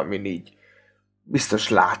társítani, amin így biztos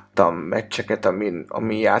láttam meccseket,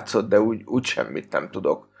 amin játszott, de úgy semmit nem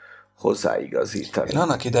tudok hozzáigazítani. Én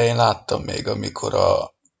annak idején láttam még, amikor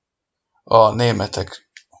a németek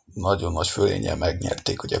nagyon nagy fölénnyel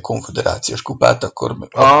megnyerték ugye a konfederációs kupát, akkor...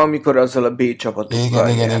 Amikor azzal a B csapatokkal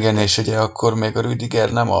Igen, és ugye akkor még a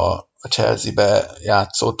Rüdiger nem a Chelsea-be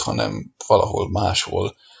játszott, hanem valahol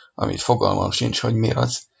máshol, amit fogalmam sincs, hogy mi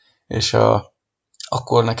az. És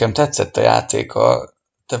akkor nekem tetszett a játéka,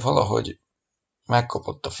 de valahogy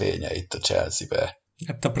megkapott a fénye itt a Chelsea-be.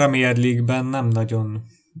 Hát a Premier League-ben nem nagyon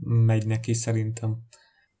megy neki szerintem.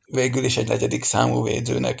 Végül is egy 4. számú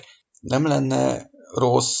védőnek nem lenne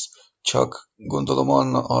rossz, csak gondolom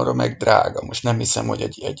arra meg drága. Most nem hiszem, hogy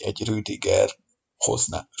egy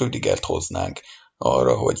Rüdigert hoznánk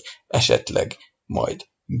arra, hogy esetleg majd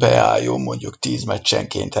beálljon mondjuk 10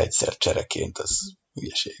 meccsenként egyszer csereként, az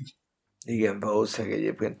hülyeség. Igen, valószínűleg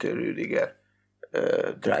egyébként Rüdiger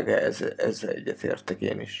drága, ezzel egyetértek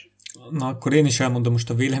én is. Na, akkor én is elmondom most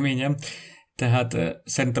a véleményem. Tehát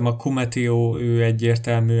szerintem a Cometio, ő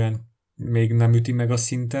egyértelműen még nem üti meg a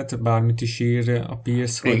szintet, bármit is ír a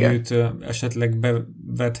Pierce, hogy őt esetleg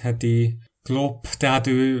bevetheti Klopp. Tehát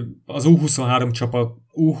ő az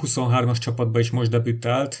U23-as csapatban is most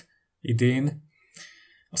debütált idén.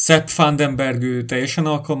 A Sepp Vandenberg, ő teljesen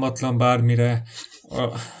alkalmatlan bármire. A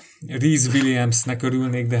Reece Williamsnek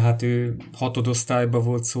örülnék, de hát ő hatodosztályban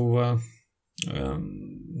volt, szóval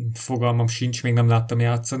fogalmam sincs, még nem láttam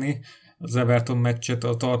játszani. Az Everton meccset,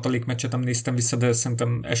 a tartalék meccset nem néztem vissza, de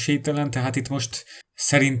szerintem esélytelen, tehát itt most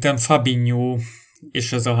szerintem Fabinho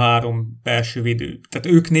és ez a 3 belső védő. Tehát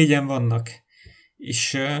ők 4-en vannak,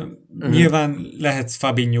 és nyilván lehet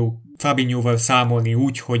Fabinhoval számolni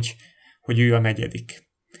úgy, hogy ő a 4.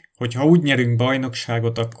 Hogyha úgy nyerünk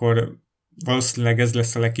bajnokságot, akkor valószínűleg ez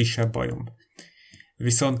lesz a legkisebb bajom.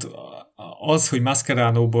 Viszont az, hogy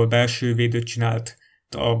Mascheranoból belső védőt csinált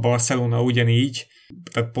a Barcelona ugyanígy,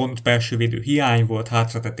 tehát pont belső védő hiány volt,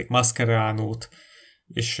 hátratették Mascheranót,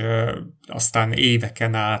 és aztán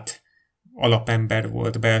éveken át alapember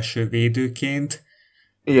volt belső védőként.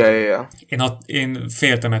 Yeah. Én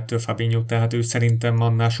féltem ettől Fabinho, tehát ő szerintem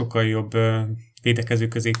annál sokkal jobb védekező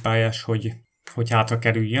középpályás, hogy hátra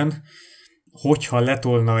kerüljön. Hogyha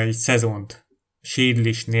letolna egy szezont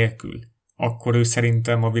sérülés nélkül, akkor ő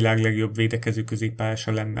szerintem a világ legjobb védekező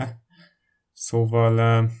középpályása lenne.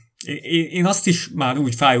 Szóval én azt is már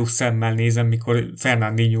úgy fájó szemmel nézem, mikor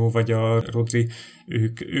Fernandinho vagy a Rodri,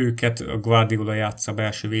 őket a Guardiola játsza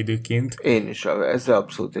belső védőként. Én is ezzel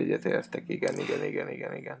abszolút egyetértek, igen.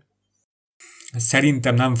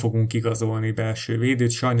 Szerintem nem fogunk igazolni belső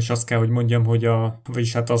védőt, sajnos azt kell, hogy mondjam,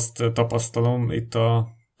 vagyis hát azt tapasztalom, itt a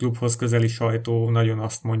klubhoz közeli sajtó nagyon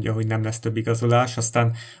azt mondja, hogy nem lesz több igazolás,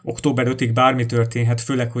 aztán október 5-ig bármi történhet,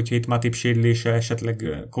 főleg, hogyha itt Matip sérülése esetleg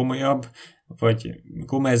komolyabb, vagy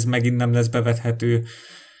Gomez megint nem lesz bevethető,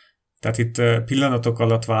 tehát itt pillanatok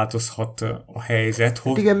alatt változhat a helyzet.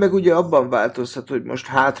 Hát igen, meg ugye abban változhat, hogy most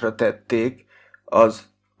hátra tették, az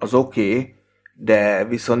oké, de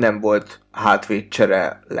viszont nem volt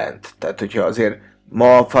hátvédcsere lent. Tehát, hogyha azért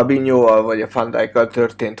ma Fabinhoval vagy a Van Dijkkal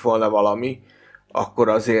történt volna valami, akkor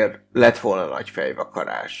azért lett volna nagy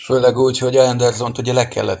fejvakarás. Főleg úgy, hogy a Hendersont ugye le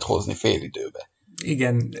kellett hozni félidőbe.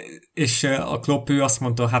 Igen, és a Klopp ő azt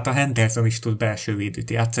mondta, hát a Henderson is tud belső védőt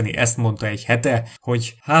játszani, ezt mondta egy hete,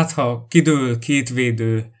 hogy hát ha kidől 2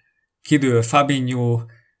 védő, kidől Fabinho,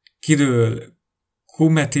 kidől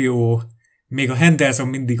Cometio, még a Henderson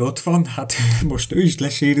mindig ott van, hát most ő is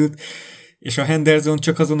lesérült, és a Henderson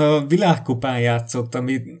csak azon a világkupán játszott,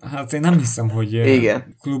 ami, hát én nem hiszem, hogy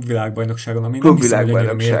igen. Klubvilágbajnokságon, ami nem hiszem, hogy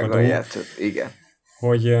annyira mérvadó, játszott, igen.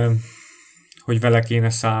 Hogy vele kéne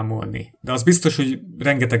számolni. De az biztos, hogy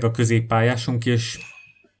rengeteg a középpályásunk, és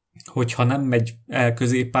hogyha nem megy el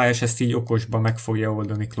középpályás, ezt így okosban meg fogja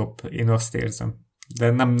oldani Klopp. Én azt érzem.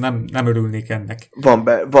 De nem örülnék ennek.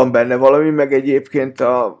 Van benne valami, meg egyébként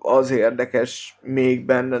az érdekes még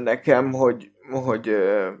benne nekem, hogy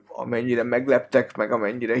amennyire megleptek, meg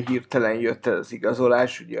amennyire hirtelen jött az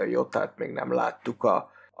igazolás, ugye a Jotát még nem láttuk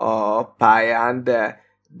a pályán,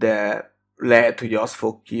 de lehet, hogy az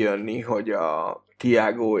fog kijönni, hogy a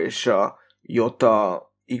Thiago és a Jota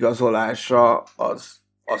igazolása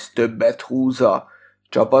az többet húz a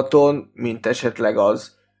csapaton, mint esetleg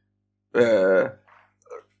az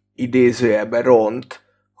idézőjelben ront,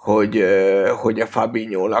 hogy a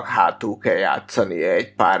Fabinhonak hátul kell játszani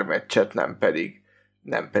egy pár meccset, nem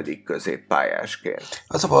pedig középpályásként.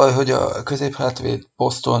 Az a baj, hogy a középhátvéd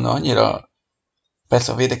poszton annyira,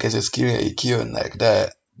 persze a védekező skilljei kijönnek,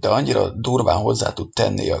 de annyira durván hozzá tud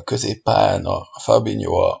tenni a középpályán a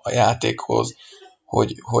Fabinho a játékhoz,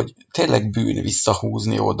 hogy tényleg bűn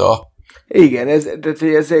visszahúzni oda. Igen,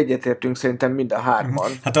 ez egyetértünk szerintem mind a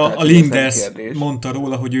hárman. Hát a Linders mondta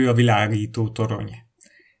róla, hogy ő a világító torony.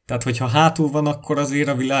 Tehát, hogyha hátul van, akkor azért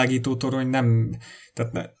a világító torony nem...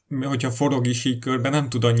 Tehát, hogyha forog is így körben, nem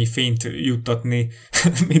tud annyi fényt juttatni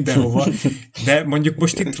mindenhova. De mondjuk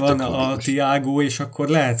most itt van a Thiago, és akkor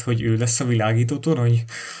lehet, hogy ő lesz a világító torony.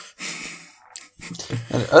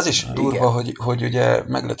 Az is durva, hogy ugye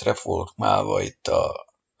meg lett reformálva itt a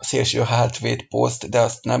szélső hátvéd poszt, de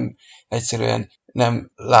azt nem egyszerűen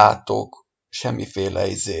nem látok semmiféle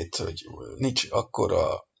izét, hogy nincs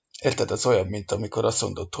akkora. Érted, ez olyan, mint amikor azt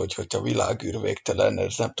mondod, hogy a világűr végtelen,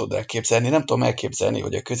 ez nem tudod elképzelni. Nem tudom elképzelni,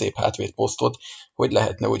 hogy a középhátvéd posztot hogy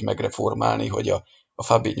lehetne úgy megreformálni, hogy a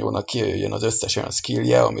Fabinho-nak kijöjjön az összes olyan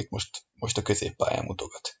skillje, amit most a középpályán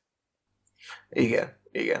mutogat.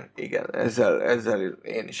 Igen. Ezzel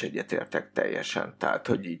én is egyetértek teljesen. Tehát,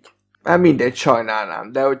 hogy így. Hát mindegy,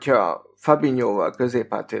 sajnálnám, de hogyha Fabinhoval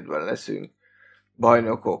középhátvédben leszünk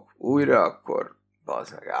bajnokok újra, akkor az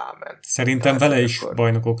meg ámen. Szerintem tehát vele is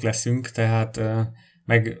bajnokok leszünk, tehát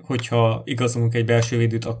meg hogyha igazolunk egy belső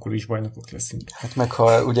védőt, akkor is bajnokok leszünk. Hát meg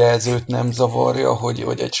ha ugye ez őt nem zavarja,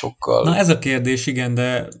 hogy egy sokkal... Na ez a kérdés, igen,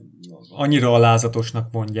 de annyira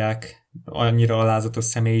alázatosnak mondják, annyira alázatos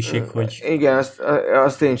személyiség, hogy... Igen,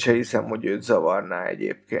 azt én sem hiszem, hogy őt zavarná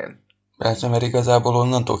egyébként. Persze, mert igazából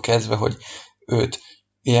onnantól kezdve, hogy őt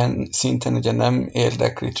ilyen szinten ugye nem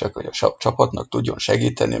érdekli, csak hogy a csapatnak tudjon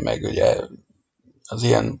segíteni, meg ugye az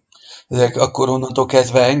ilyen, ezek akkor onnantól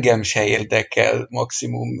kezdve engem se érdekel,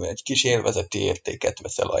 maximum egy kis élvezeti értéket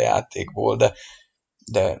veszel a játékból,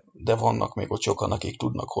 de vannak még ott sokan, akik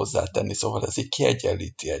tudnak hozzátenni, szóval ez így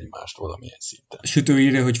kiegyenlíti egymást valamilyen szinten. Sütő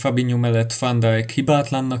írja, hogy Fabinho mellett Van Dijk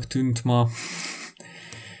hibátlannak tűnt ma,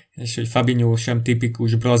 és hogy Fabinho sem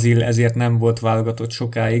tipikus brazil, ezért nem volt válogatott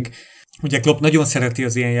sokáig. Ugye Klopp nagyon szereti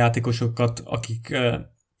az ilyen játékosokat, akik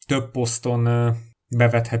több poszton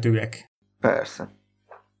bevethetőek. Persze.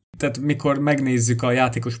 Tehát mikor megnézzük a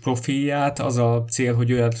játékos profilját, az a cél,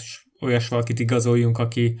 hogy olyas valakit igazoljunk,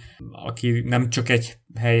 aki nem csak egy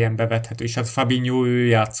helyen bevethető. És hát Fabinho, ő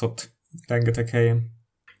játszott rengeteg helyen.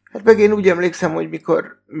 Hát meg én úgy emlékszem, hogy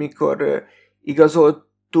mikor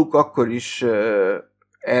igazoltuk, akkor is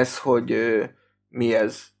ez, hogy mi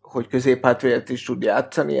ez, hogy középhátvédet is tud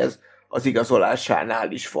játszani, ez az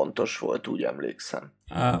igazolásánál is fontos volt, úgy emlékszem.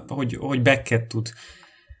 Hogy backet tud.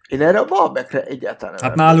 Én erre a balbackre egyáltalán nem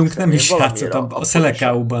hát nálunk nem is játszott, a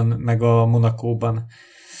Selekáóban, meg a Monakóban.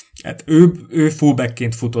 Hát ő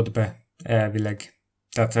fullbackként futott be elvileg.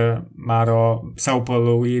 Tehát már a São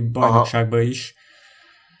Paulo-i bajnokságban is.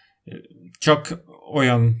 Csak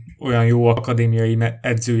olyan jó akadémiai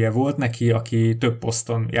edzője volt neki, aki több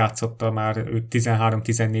poszton játszotta már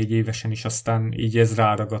 13-14 évesen is, aztán így ez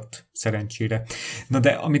ráragadt szerencsére. Na de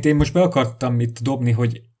amit én most be akartam itt dobni,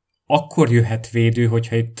 hogy akkor jöhet védő,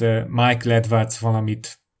 hogyha itt Michael Edwards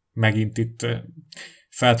valamit megint itt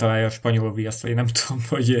feltalálja a spanyol viaszt, vagy nem tudom,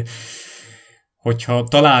 hogyha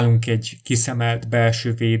találunk egy kiszemelt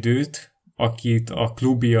belső védőt, akit a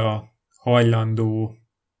klubja hajlandó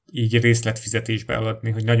így részletfizetésbe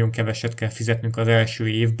eladni, hogy nagyon keveset kell fizetnünk az első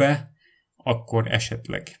évbe, akkor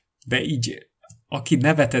esetleg. De így, aki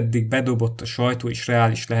nevet eddig bedobott a sajtó, és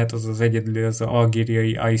reális lehet, az egyedül az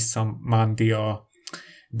algériai Aissam Mandi a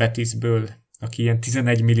Betisből, aki ilyen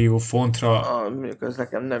 11 millió fontra... Mondjuk ez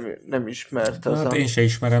nekem nem ismert. Hát én se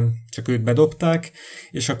ismerem, csak őt bedobták,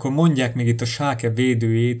 és akkor mondják még itt a Schalke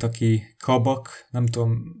védőjét, aki Kabak, nem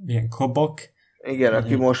tudom, milyen Kabak. Igen,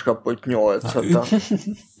 aki most kapott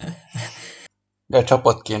 8-at. De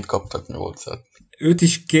csapatként kaptak 8-at. Őt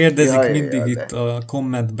is kérdezik mindig itt a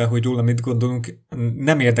kommentben, hogy róla mit gondolunk.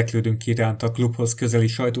 Nem érdeklődünk iránt a klubhoz közeli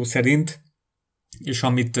sajtó szerint, és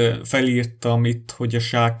amit felírtam itt, hogy a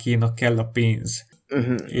Schalkénak kell a pénz.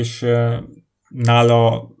 És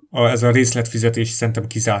nála ez a részletfizetés szerintem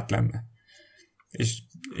kizárt lenne.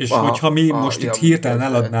 És hogyha mi most itt hirtelen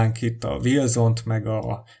eladnánk itt a Wilsont, meg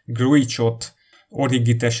a Gruichot,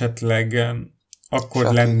 Origit esetleg,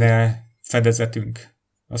 akkor lenne fedezetünk.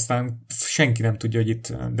 Aztán senki nem tudja, hogy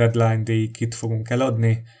itt deadline day-ig itt fogunk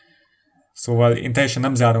eladni. Szóval én teljesen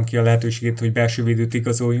nem zárom ki a lehetőségét, hogy belső védőt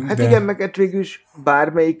igazoljunk. Hát igen, meg hát végül is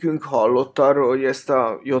bármelyikünk hallott arról, hogy ezt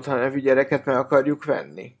a Jota nevű gyereket meg akarjuk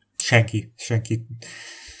venni. Senki.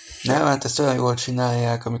 Nem, hát ezt olyan jól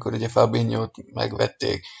csinálják, amikor ugye Fabinho-t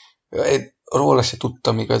megvették. Én róla se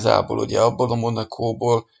tudtam igazából, ugye abból a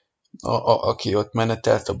Monakóból, aki ott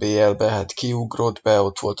menetelt a BL-be, hát kiugrott be,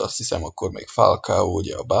 ott volt azt hiszem akkor még Falcao,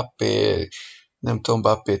 ugye a Bappé, nem tudom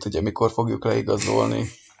Bappét, ugye mikor fogjuk leigazolni,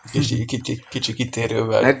 kicsi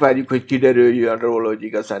kitérővel. Megvárjuk, hogy kiderüljön róla, hogy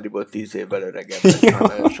igazániból 10 évvel öregebb.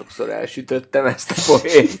 Nagyon sokszor elsütöttem ezt a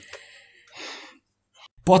poént.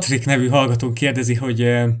 Patrik nevű hallgató kérdezi,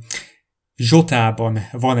 hogy Jotában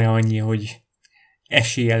van-e annyi, hogy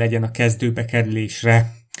esélye legyen a kezdőbe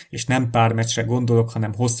kerülésre, és nem pár meccsre gondolok,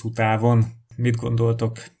 hanem hosszú távon. Mit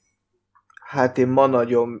gondoltok? Hát én ma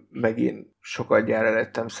nagyon megint sokadjára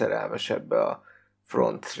lettem szerelmes ebbe a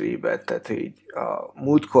front three-be, tehát így a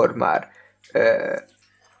múltkor már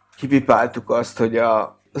kipipáltuk azt, hogy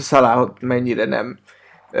a Salahot mennyire nem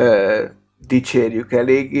dicsérjük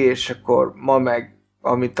eléggé, és akkor ma meg,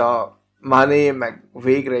 amit a Mané, meg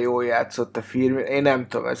végre jól játszott a Firmino, én nem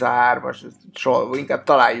tudom, ez a hármas, soha, inkább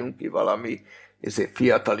találjunk ki valami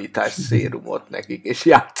fiatalitás szérumot nekik, és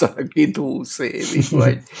játszanak itt 20 évig,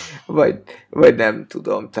 vagy nem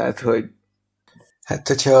tudom, tehát, hogy... Hát,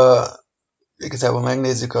 hogyha igazából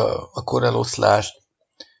megnézzük a koreloszlást,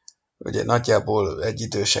 ugye nagyjából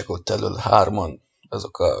egyidősek ott elől 3-an,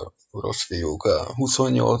 azok a rossz fiúk, a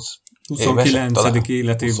 28 29.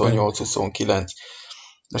 életében. 28-29.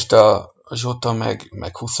 Most a Jota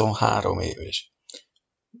meg 23 éves.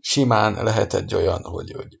 Simán lehet egy olyan,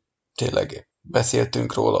 hogy tényleg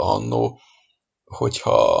beszéltünk róla annó,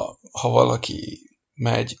 hogyha valaki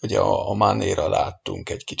megy, ugye a Manéra láttunk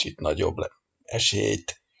egy kicsit nagyobb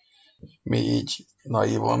esélyt, mi így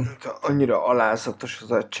naívan. Annyira alázatos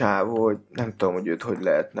az a csávó, hogy nem tudom, hogy őt hogy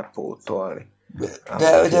lehetne pótolni.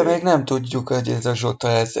 De ugye még nem tudjuk, hogy ez a Jota,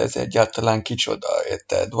 ez egyáltalán kicsoda,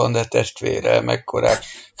 érted? Van-e testvére, mekkora?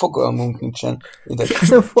 Fogalmunk nincsen. Van-e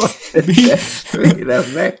testvére,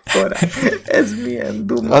 mekkora? Ez milyen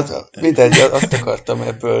duma. Mindegy, azt akartam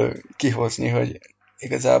ebből kihozni, hogy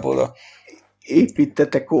igazából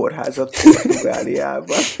építette kórházat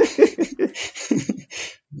Portugáliában.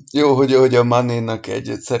 Jó, hogy a Manénak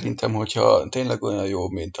szerintem, hogyha tényleg olyan jó,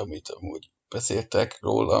 mint amit amúgy beszéltek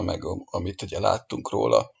róla, meg amit ugye láttunk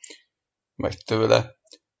róla, meg tőle,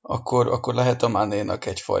 akkor lehet a Manénak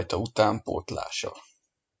egyfajta utánpótlása.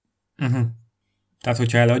 Uh-huh. Tehát,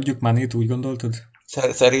 hogyha eladjuk Manét, úgy gondoltad?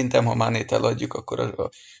 Szerintem, ha Manét eladjuk, akkor a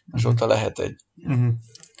Jota lehet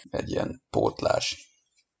egy ilyen pótlás.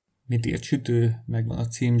 Mit írt Sütő? Megvan a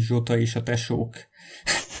cím, Jota és a tesók.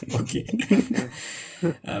 Oké.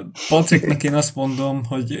 Patriknak én azt mondom,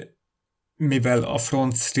 hogy mivel a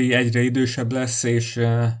front three egyre idősebb lesz, és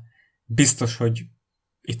biztos, hogy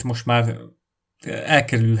itt most már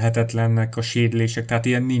elkerülhetetlennek a sérülések, tehát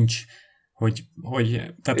ilyen nincs, hogy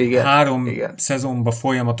tehát igen, 3 szezonban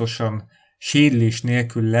folyamatosan sérülés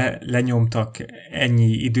nélkül lenyomtak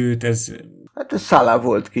ennyi időt, ez... Hát a Salah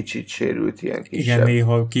volt kicsit sérült, ilyen kisebb. Igen,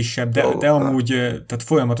 néha kisebb, de amúgy tehát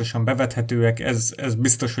folyamatosan bevethetőek, ez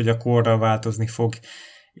biztos, hogy a korral változni fog,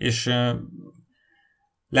 és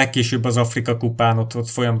legkésőbb az Afrika kupán ott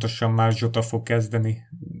folyamatosan már Jota fog kezdeni,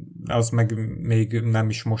 az meg még nem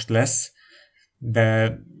is most lesz,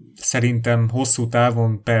 de szerintem hosszú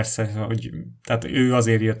távon persze, hogy, tehát ő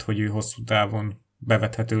azért jött, hogy ő hosszú távon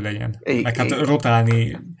bevethető legyen. Meg hát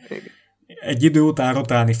rotálni, egy idő után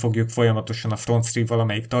rotálni fogjuk folyamatosan a front three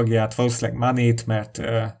valamelyik tagját, valószínűleg Manét, mert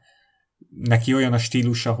neki olyan a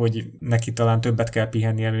stílusa, hogy neki talán többet kell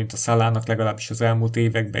pihennie, mint a Salahnak, legalábbis az elmúlt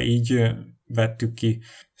években így vettük ki.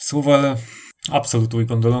 Szóval abszolút úgy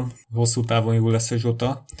gondolom, hosszú távon jó lesz a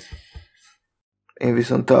Jota. Én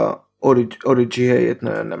viszont a Origi helyét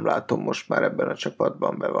nagyon nem látom most már ebben a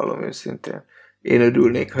csapatban, bevallom őszintén. Én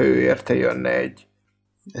örülnék, ha ő érte jönne egy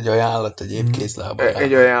ajánlat, egy épkézlába.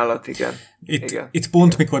 Egy ajánlat, igen. Itt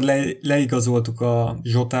pont, mikor leigazoltuk a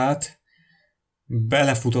Jotát,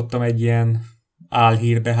 belefutottam egy ilyen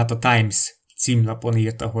álhírbe, hát a Times címlapon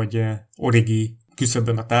írta, hogy Origi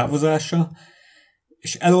küszöbön a távozása,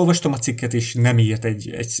 és elolvastam a cikket, és nem írt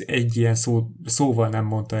egy ilyen szóval nem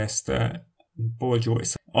mondta ezt Paul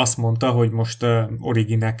Joyce. Azt mondta, hogy most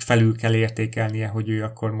Originek felül kell értékelnie, hogy ő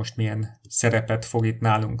akkor most milyen szerepet fog itt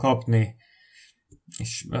nálunk kapni,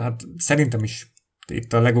 és hát szerintem is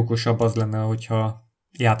itt a legokosabb az lenne, hogyha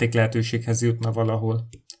játék lehetőséghez jutna valahol.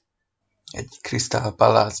 Egy Crystal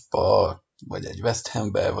Palace-ba, vagy egy West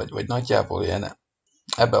Hambe, vagy nagyjából ilyen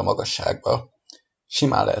ebbe a magasságba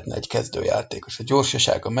simán lehetne egy kezdőjátékos. A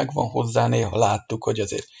gyorsasága megvan hozzá, néha láttuk, hogy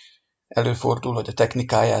azért előfordul, hogy a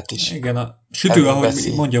technikáját is. Igen, a Sütő,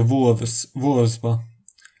 ahogy mondja, Wolvesba.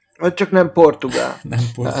 Vagy csak nem portugál. Nem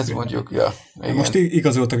portugál. Na, ez mondjuk, ja. Igen. Most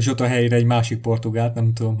igazoltak Jota helyére egy másik portugált,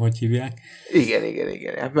 nem tudom, hogy hívják.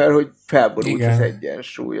 Igen. Mert hogy felborult igen. Az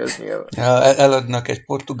egyensúly, az nyilván. Ja, eladnak egy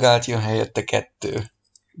portugált, jön helyette 2.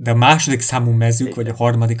 De a második számú mezük, igen. Vagy a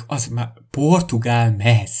harmadik, az már portugál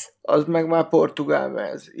mez. Az meg már portugál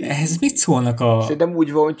mez. Ez mit szólnak a... Szerintem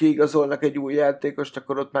úgy van, hogy igazolnak egy új játékost,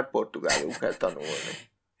 akkor ott már portugálul kell tanulni.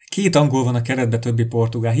 2 angol van a keretben, többi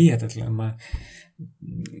portugál, hihetetlen már.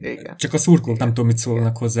 Igen. Csak a szurkolók nem tudom, mit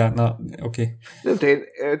szólnak hozzá. Na, oké. Okay.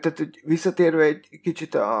 Tehát, hogy visszatérve egy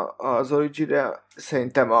kicsit az Origin-re,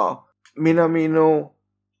 szerintem a Minamino,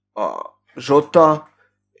 a Jota,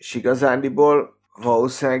 és igazándiból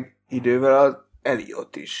valószínűleg idővel az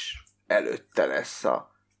Elliot is előtte lesz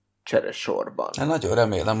a cseresorban. Hát nagyon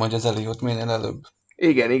remélem, hogy az Elliot minél előbb.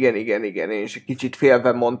 Igen. Én is kicsit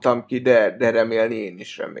félve mondtam ki, de remélni én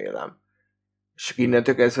is remélem. És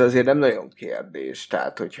innentől kezdve azért nem nagyon kérdés.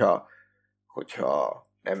 Tehát, hogyha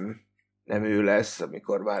nem ő lesz,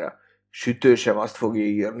 amikor már a sütő sem azt fogja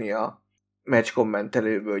írni a meccs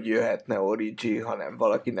kommentelőből, hogy jöhetne Origi, hanem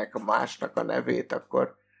valakinek a másnak a nevét,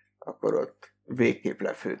 akkor ott végképp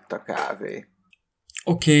lefőtt a kávé.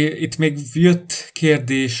 Oké, itt még jött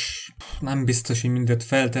kérdés, nem biztos, hogy mindet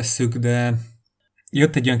feltesszük, de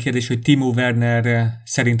jött egy olyan kérdés, hogy Timo Werner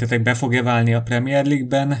szerintetek be fog-e válni a Premier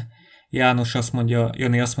League-ben? Jani azt mondja,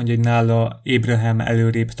 hogy nála Abraham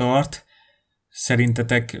előrébb tart.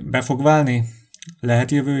 Szerintetek be fog válni?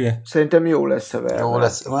 Lehet jövője? Szerintem jó lesz a Werner. Jó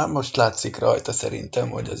lesz. Már most látszik rajta szerintem,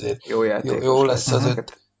 hogy azért jó lesz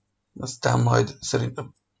azért. Aztán majd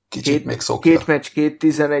szerintem kicsit még szokta. 2 meccs, 2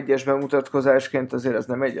 11-es bemutatkozásként azért ez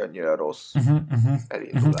nem egy annyira rossz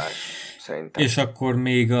elindulás, szerintem. És akkor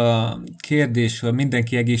még a kérdés, hogy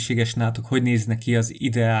mindenki egészséges nálatok, hogy nézne ki az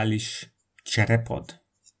ideális cserepad?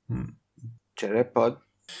 Cserepad?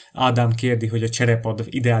 Ádám kérdi, hogy a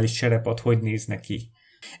ideális cserepad hogy nézne ki.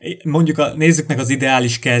 Mondjuk nézzük meg az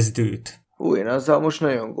ideális kezdőt. Én azzal most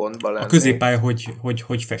nagyon gondba lennék. A középpálya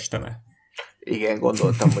hogy festene? Igen,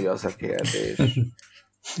 gondoltam, hogy az a kérdés.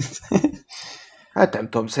 Hát nem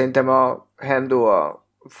tudom, szerintem a Hendo, a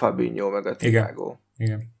Fabinho, meg a Thiago.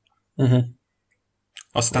 Igen.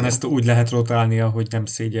 Aztán ezt úgy lehet rotálnia, hogy nem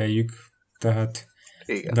szégyeljük. Tehát,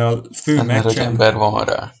 igen. De a fő meccsen... Mert hogy ember van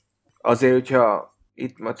rá. Azért, hogyha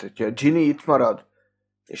Gini itt marad,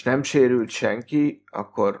 és nem sérült senki,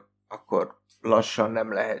 akkor lassan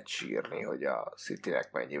nem lehet sírni, hogy a Citynek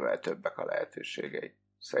mennyivel többek a lehetőségei,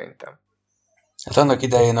 szerintem. Hát annak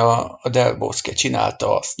idején a Del Bosque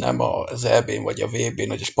csinálta azt, nem az EB-n vagy a VB-n,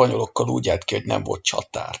 hogy a spanyolokkal úgy állt ki, hogy nem volt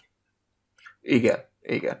csatár.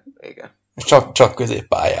 Igen. Csak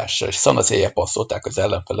középpályásra, és szanaszéjjel passzolták az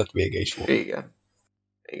ellenfelet, vége is volt. Igen,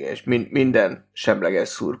 és minden semleges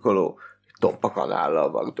szurkoló tompa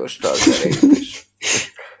kanállal vagdosta az elejét,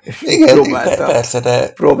 és igen, persze,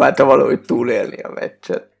 de... próbálta valahogy túlélni a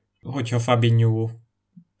meccset. Hogyha Fabinho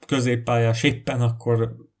középpályás éppen,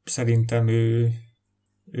 akkor szerintem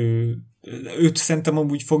őt szerintem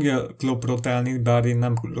amúgy fogja Klopp rotálni, bár én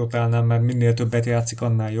nem rotálnám, mert minél többet játszik,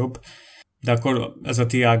 annál jobb. De akkor ez a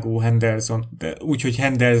Thiago, Henderson, de úgy, hogy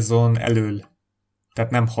Henderson elől,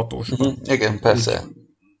 tehát nem hatosban. Igen, persze.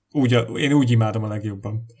 Én úgy imádom a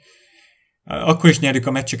legjobban. Akkor is nyerjük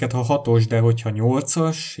a meccseket, ha hatos, de hogyha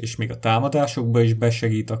nyolcas, és még a támadásokba is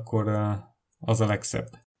besegít, akkor az a legszebb.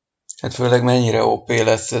 Hát főleg mennyire OP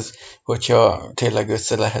lesz ez, hogyha tényleg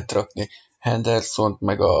össze lehet rakni Hendersont,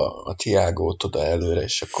 meg a Thiagót oda előre,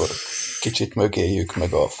 és akkor kicsit mögéjük,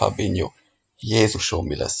 meg a Fabinho. Jézusom,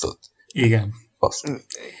 mi lesz ott? Igen. Azt.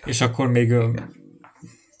 És akkor még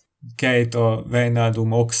Keita,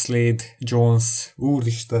 Wijnaldum, Oxlade, Jones,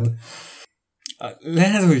 úristen.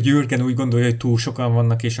 Lehet, hogy Jürgen úgy gondolja, hogy túl sokan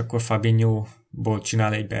vannak, és akkor Fabinho-ból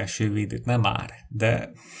csinál egy belső védőt. Nem már,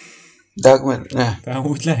 de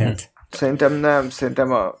úgy lehet. Szerintem nem,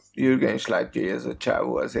 szerintem a Jürgen is látja, hogy ez a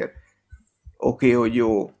csávó azért oké, hogy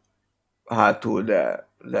jó hátul,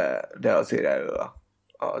 de azért elő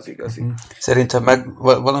az igazi. Szerintem meg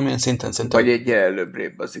valamilyen szinten vagy egy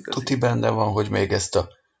előbbrébb az igazi. Tuti benne van, hogy még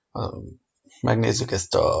megnézzük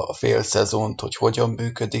ezt a fél szezont, hogy hogyan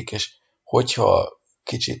működik, és hogyha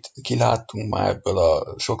kicsit kilátunk már ebből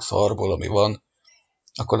a sok szarból, ami van,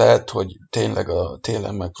 akkor lehet, hogy tényleg a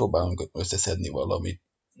télen megpróbálunk összeszedni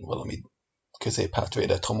valami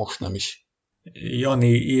középhátvédet, ha most nem is. Jani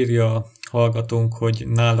írja hallgatónk, hogy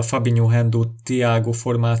nála Fabinho, Hendo, Thiago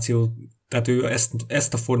formáció, tehát ő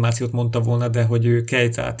ezt a formációt mondta volna, de hogy ő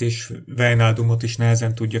Keitát és Wijnaldumot is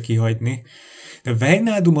nehezen tudja kihagyni. De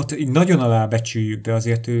Wijnaldumot így nagyon alábecsüljük, de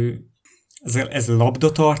azért ez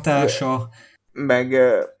labdatartása. Meg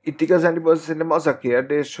itt igazán szerintem az a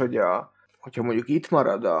kérdés, hogyha mondjuk itt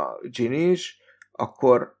marad a Gini is,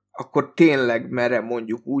 akkor tényleg mere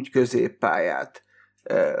mondjuk úgy középpályát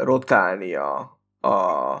rotálni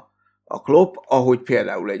a Klopp, ahogy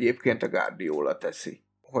például egyébként a Guardiola teszi.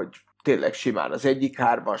 Hogy tényleg simán az egyik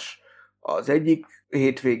hármas az egyik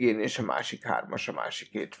hétvégén, és a másik hármas a másik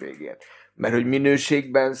hétvégén. Mert hogy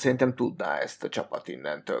minőségben szerintem tudná ezt a csapat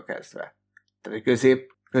innentől kezdve. Tehát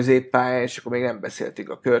középpálya, és akkor még nem beszéltük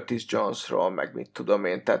a Curtis Jonesról, meg mit tudom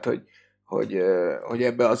én, tehát hogy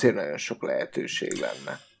ebbe azért nagyon sok lehetőség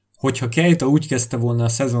lenne. Hogyha Keita úgy kezdte volna a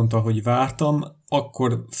szezont, ahogy vártam,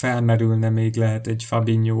 akkor felmerülne még lehet egy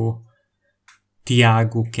Fabinho,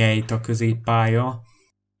 Thiago, Keita középpálya.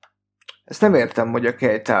 Ezt nem értem, hogy a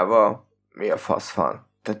Keitával mi a fasz van.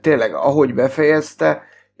 Tehát tényleg, ahogy befejezte,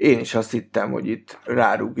 én is azt hittem, hogy itt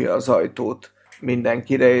rárúgja az ajtót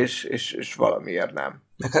mindenkire, és valamiért nem.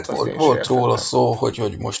 Meg hát volt róla szó,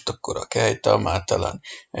 hogy most akkor a Keita már talán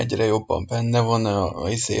egyre jobban benne van a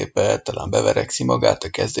izébe, talán beverekszi magát a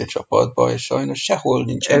kezdőcsapatba, és sajnos sehol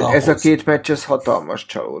nincsen ahhoz. Ez a két meccs, ez hatalmas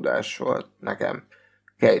csalódás volt nekem,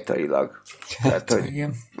 Keitailag. Tehát, hogy,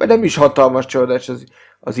 vagy nem is hatalmas csalódás,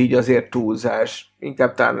 az így azért túlzás.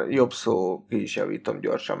 Inkább talán jobb szó, ki is javítom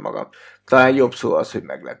gyorsan magam. Talán jobb szó az, hogy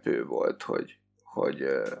meglepő volt,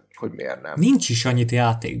 hogy miért nem. Nincs is annyit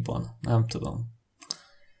játékban, nem tudom.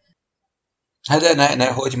 Hát de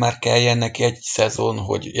nehogy már kelljen neki egy szezon,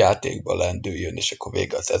 hogy játékba lendüljön, és akkor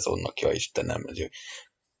vége a szezonnak, ja Istenem.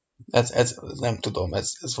 Ez nem tudom,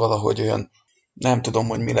 ez valahogy olyan, nem tudom,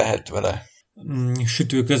 hogy mi lehet vele.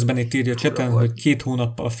 Sütő közben itt írja cseten, hogy 2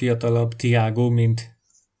 hónappal fiatalabb Thiago,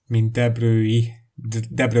 mint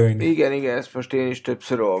De Bruyne. Igen, ezt most én is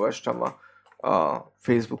többször olvastam a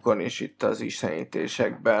Facebookon is itt az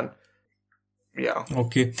istenítésekben. Ja.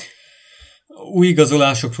 Oké. Új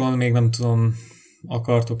igazolásokról még nem tudom,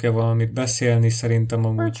 akartok-e valamit beszélni, szerintem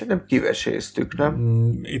amúgy... Hát nem kiveséztük,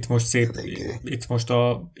 nem? Itt most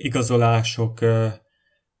a igazolások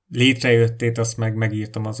létrejöttét, azt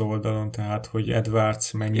megírtam az oldalon, tehát, hogy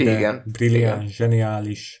Edwards mennyire brilliáns,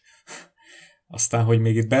 zseniális. Aztán, hogy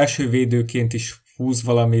még itt belső védőként is húz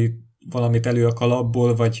valamit elő a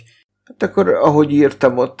kalapból, vagy... Hát akkor, ahogy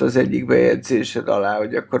írtam ott az egyik bejegyzésed alá,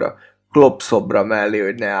 hogy akkor a Klopp szobra mellé,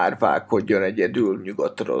 hogy ne árválkodjon egyedül,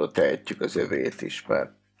 nyugodtan oda tehetjük az övét is, mert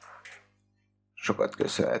sokat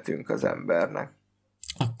köszönhetünk az embernek.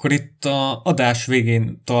 Akkor itt a adás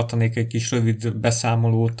végén tartanék egy kis rövid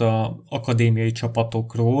beszámolót az akadémiai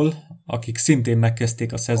csapatokról, akik szintén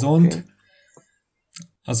megkezdték a szezont. Okay.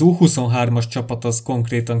 Az U23-as csapat az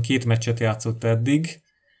konkrétan 2 meccset játszott eddig,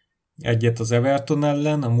 egyet az Everton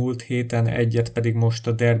ellen, a múlt héten egyet pedig most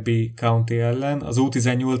a Derby County ellen, az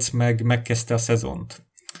U18 megkezdte a szezont.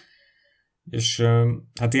 És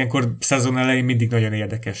hát ilyenkor szezon elején mindig nagyon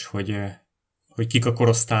érdekes, hogy kik a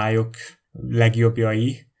korosztályok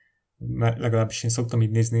legjobbjai, legalábbis én szoktam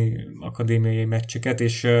így nézni akadémiai meccseket,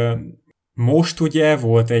 és most ugye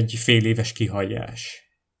volt egy fél éves kihagyás.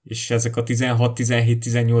 És ezek a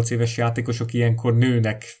 16-17-18 éves játékosok ilyenkor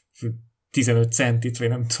nőnek 15 centit, vagy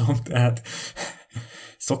nem tudom, tehát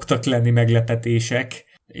szoktak lenni meglepetések,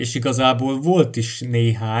 és igazából volt is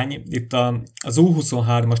néhány. Itt az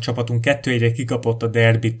U23-as csapatunk 2-1-re kikapott a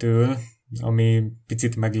Derbytől, ami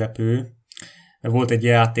picit meglepő. Volt egy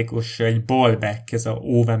játékos, egy ballback, ez a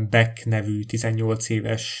Owen Beck nevű 18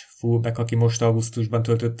 éves fullback, aki most augusztusban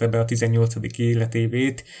töltötte be a 18.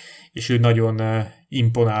 életévét, és ő nagyon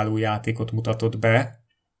imponáló játékot mutatott be.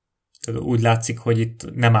 Úgy látszik, hogy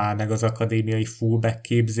itt nem áll meg az akadémiai fullback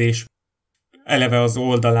képzés. Eleve az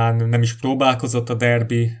oldalán nem is próbálkozott a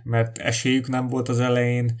Derby, mert esélyük nem volt az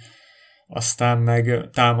elején, aztán meg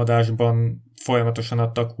támadásban folyamatosan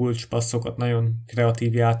adtak kulcspasszokat, nagyon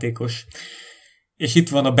kreatív játékos. És itt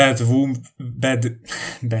van a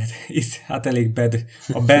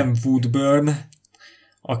a Ben Woodburn,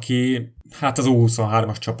 aki hát az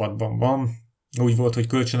U23-as csapatban van. Úgy volt, hogy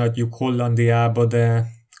kölcsönadjuk Hollandiába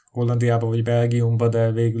vagy Belgiumba,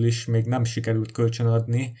 de végül is még nem sikerült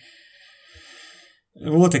kölcsönadni.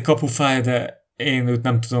 Volt egy kapufája, de én őt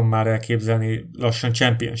nem tudom már elképzelni lassan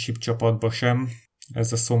Championship csapatba sem.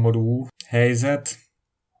 Ez a szomorú helyzet.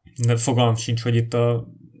 De fogalmam sincs, hogy itt a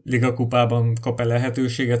Liga kupában kap-e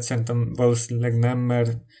lehetőséget, szerintem valószínűleg nem,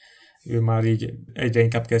 mert ő már így egyre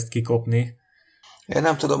inkább kezd kikopni. Én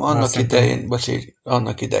nem tudom,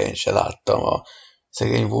 annak idején se láttam a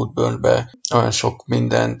szegény Woodburnbe olyan sok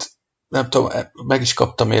mindent, nem tudom, meg is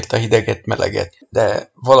kaptam érte hideget, meleget,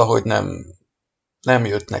 de valahogy nem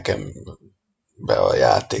jött nekem be a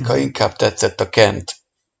játéka, inkább tetszett a Kent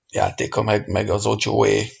játéka, meg az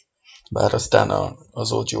Ojoé, bár aztán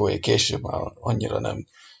az Ojoé később már annyira nem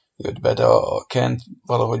jött be, de a Kent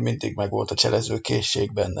valahogy mindig meg volt a cselező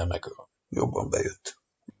készség benne, meg jobban bejött.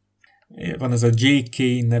 Van ez a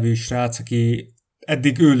J.K. nevű srác, aki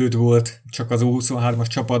eddig őlőd volt csak az U23-as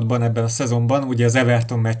csapatban ebben a szezonban. Ugye az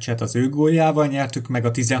Everton meccset az ő góljával nyertük, meg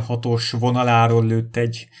a 16-os vonaláról lőtt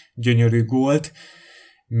egy gyönyörű gólt,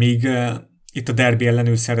 míg itt a Derby ellen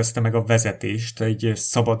ő szerezte meg a vezetést egy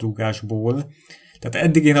szabadrúgásból. Tehát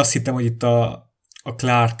eddig én azt hittem, hogy itt a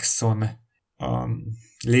Clarkson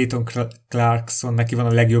Leighton Clarkson, neki van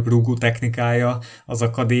a legjobb rúgó technikája az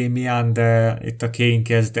akadémián, de itt a Kane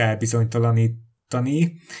kezd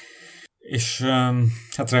elbizonytalanítani, és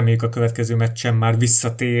hát reméljük a következő meccsen már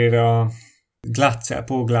visszatér a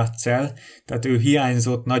Paul Glatzel, tehát ő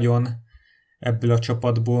hiányzott nagyon ebből a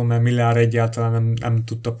csapatból, mert Millar egyáltalán nem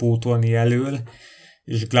tudta pótolni elől,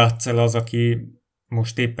 és Glatzel az, aki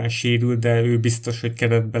most éppen sérült, de ő biztos, hogy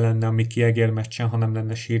keretben lenne a Miki Eger meccsen, ha nem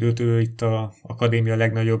lenne sérült. Ő itt az akadémia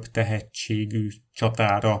legnagyobb tehetségű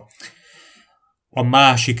csatára. A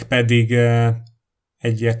másik pedig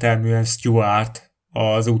egyértelműen Stewart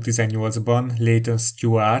az U18-ban, Leighton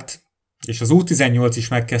Stewart, és az U18 is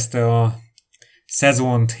megkezdte a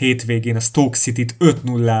szezont, hétvégén a Stoke City-t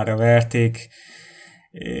 5-0-ra verték,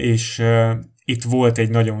 és itt volt egy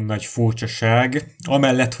nagyon nagy furcsaság.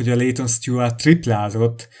 Amellett, hogy a Leighton Stewart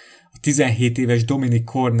triplázott, a 17 éves Dominic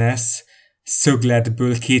Cornes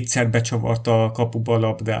szögletből kétszer becsavarta a kapuba a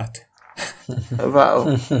labdát.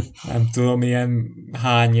 Wow. Nem tudom,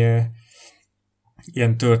 hány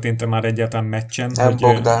ilyen történt már egyáltalán meccsen. Nem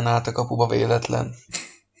Bogdán át a kapuba véletlen.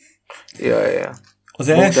 Ja. Az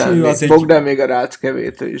első az Bogdán még a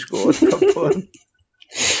Ráckevétől is gólt kapott.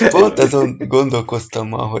 Pont azon gondolkoztam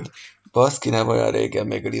ma, hogy baszki, nem olyan régen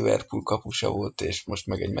még a Liverpool kapusa volt, és most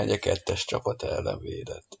meg egy megye 2-es csapat ellen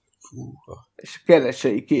védett. Fúha. És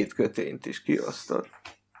Kenesei 2 kötényt is kiosztott.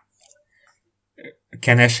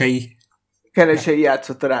 Kenesei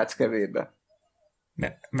játszott a Ráckevébe.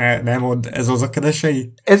 Ne mondd, ez az a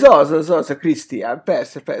Kenesei? Ez az a Krisztián,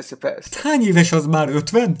 persze. Hány éves az már,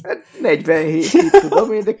 50? Hát 47, itt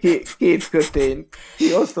tudom én, de 2 kötényt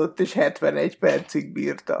kiosztott, és 71 percig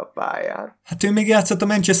bírta a pályán. Hát ő még játszott a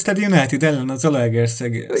Manchester United ellen az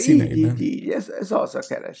Zalaegerszeg színeiben. Így, ez az a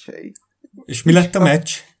Kenesei. És mi lett a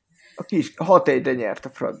meccs? A kis 6-1-re nyert a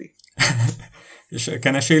Fradi. És a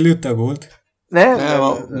Kenesei lőtte a gólt? Nem,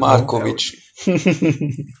 Markovics.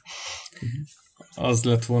 Az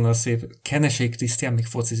lett volna szép. Kenesei Krisztián még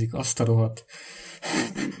focizik, azt a rohadt.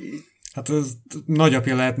 Hát az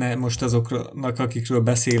nagyapja lehetne most azoknak, akikről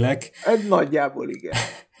beszélek. Nagyjából igen.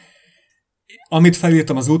 Amit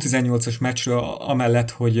felírtam az U18-as meccsről,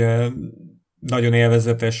 amellett, hogy nagyon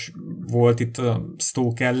élvezetes volt itt a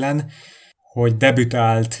Stoke ellen, hogy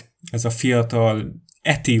debütált ez a fiatal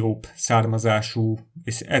etióp származású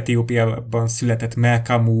és Etiópiában született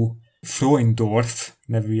Melkamu Freundorf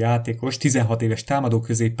nevű játékos, 16 éves támadó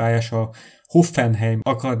középpályás, a Hoffenheim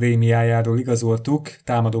akadémiájáról igazoltuk,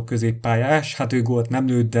 támadó középpályás, hát ő gólt nem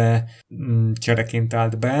lőtt, de csereként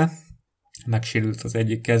állt be, megsérült az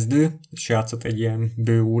egyik kezdő, és játszott egy ilyen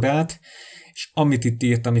bő órát, és amit itt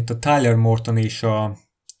írtam, itt a Tyler Morton és a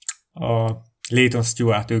Leighton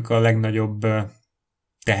Stewart, ők a legnagyobb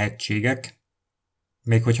tehetségek,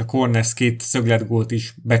 még hogyha Cornes 2 szögletgólt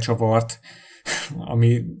is becsavart,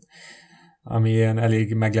 ami ilyen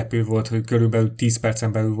elég meglepő volt, hogy körülbelül 10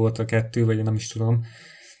 percen belül volt a 2, vagy nem is tudom.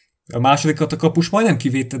 A másodikat a kapus majdnem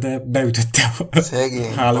kivédte, de beütötte a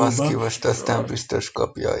szegény, hálóba. baszki, most aztán biztos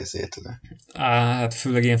kapja ezért. Hát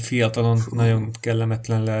főleg ilyen fiatalon nagyon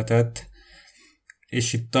kellemetlen lehetett.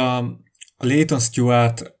 És itt a Leighton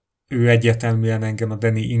Stewart, ő egyértelműen engem a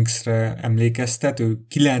Danny Ingsre emlékeztet, ő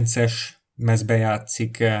 9-es mezben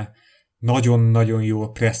játszik, nagyon-nagyon jó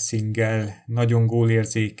pressinggel, nagyon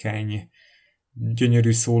gólérzékeny,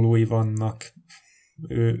 gyönyörű szólói vannak.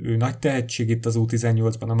 Ő nagy tehetség itt az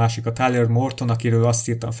U18-ban, a másik a Tyler Morton, akiről azt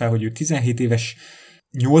írtam fel, hogy ő 17 éves,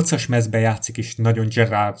 8-as mezben játszik, és nagyon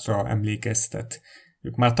Gerrardra emlékeztet.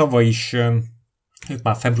 Ők már tavaly is, ők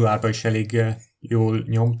már februárban is elég jól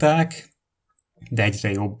nyomták, de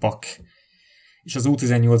egyre jobbak. És az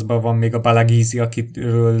U18-ban van még a Balagizi,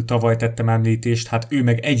 akiről tavaly tettem említést, hát ő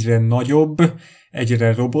meg egyre nagyobb,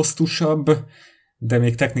 egyre robosztusabb, de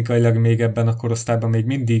még technikailag még ebben a korosztályban még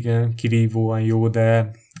mindig kirívóan jó,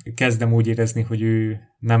 de kezdem úgy érezni, hogy ő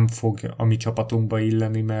nem fog a mi csapatunkba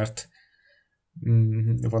illeni, mert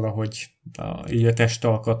valahogy így a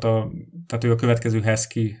testalkata, tehát ő a következő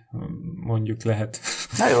Husky mondjuk lehet.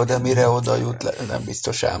 Na jó, de mire oda jut, nem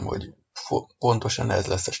biztos ám, hogy pontosan ez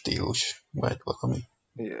lesz a stílus, vagy valami.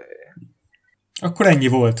 Akkor ennyi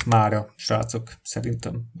volt mára, srácok,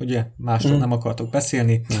 szerintem. Ugye? Másról nem akartok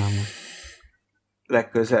beszélni. Nem.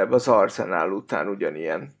 Legközelebb az Arsenal után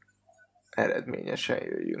ugyanilyen eredményesen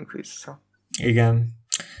jöjjünk vissza. Igen.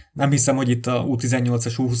 Nem hiszem, hogy itt a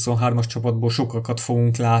U18-as, U23-as csapatból sokakat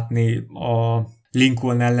fogunk látni a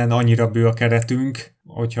Lincoln ellen, annyira bő a keretünk,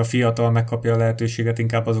 hogyha a fiatal megkapja a lehetőséget,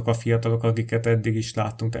 inkább azok a fiatalok, akiket eddig is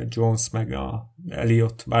láttunk, tehát Jones meg a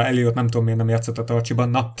Elliot. Bár Elliot nem tudom, miért nem játszott a Tarcsiban.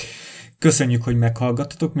 Na, Köszönjük, hogy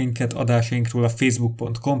meghallgattatok minket, adásainkról a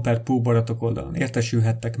facebook.com/pubaratok oldalon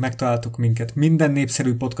értesülhettek, megtaláltok minket minden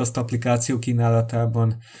népszerű podcast applikáció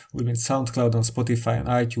kínálatában, úgy mint Soundcloudon,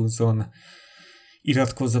 Spotify-on, iTunes-on.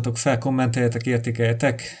 Iratkozzatok fel, kommenteljetek,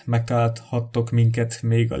 értékeljetek, megtalálhattok minket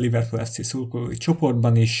még a Liverpool FC szurkolói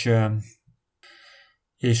csoportban is,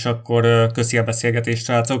 és akkor köszi a beszélgetést,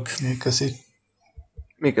 srácok! Köszi!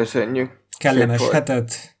 Mi köszönjük! Kellemes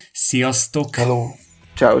hetet! Sziasztok! Hello!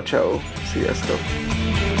 Ciao, ciao! Sziasztok!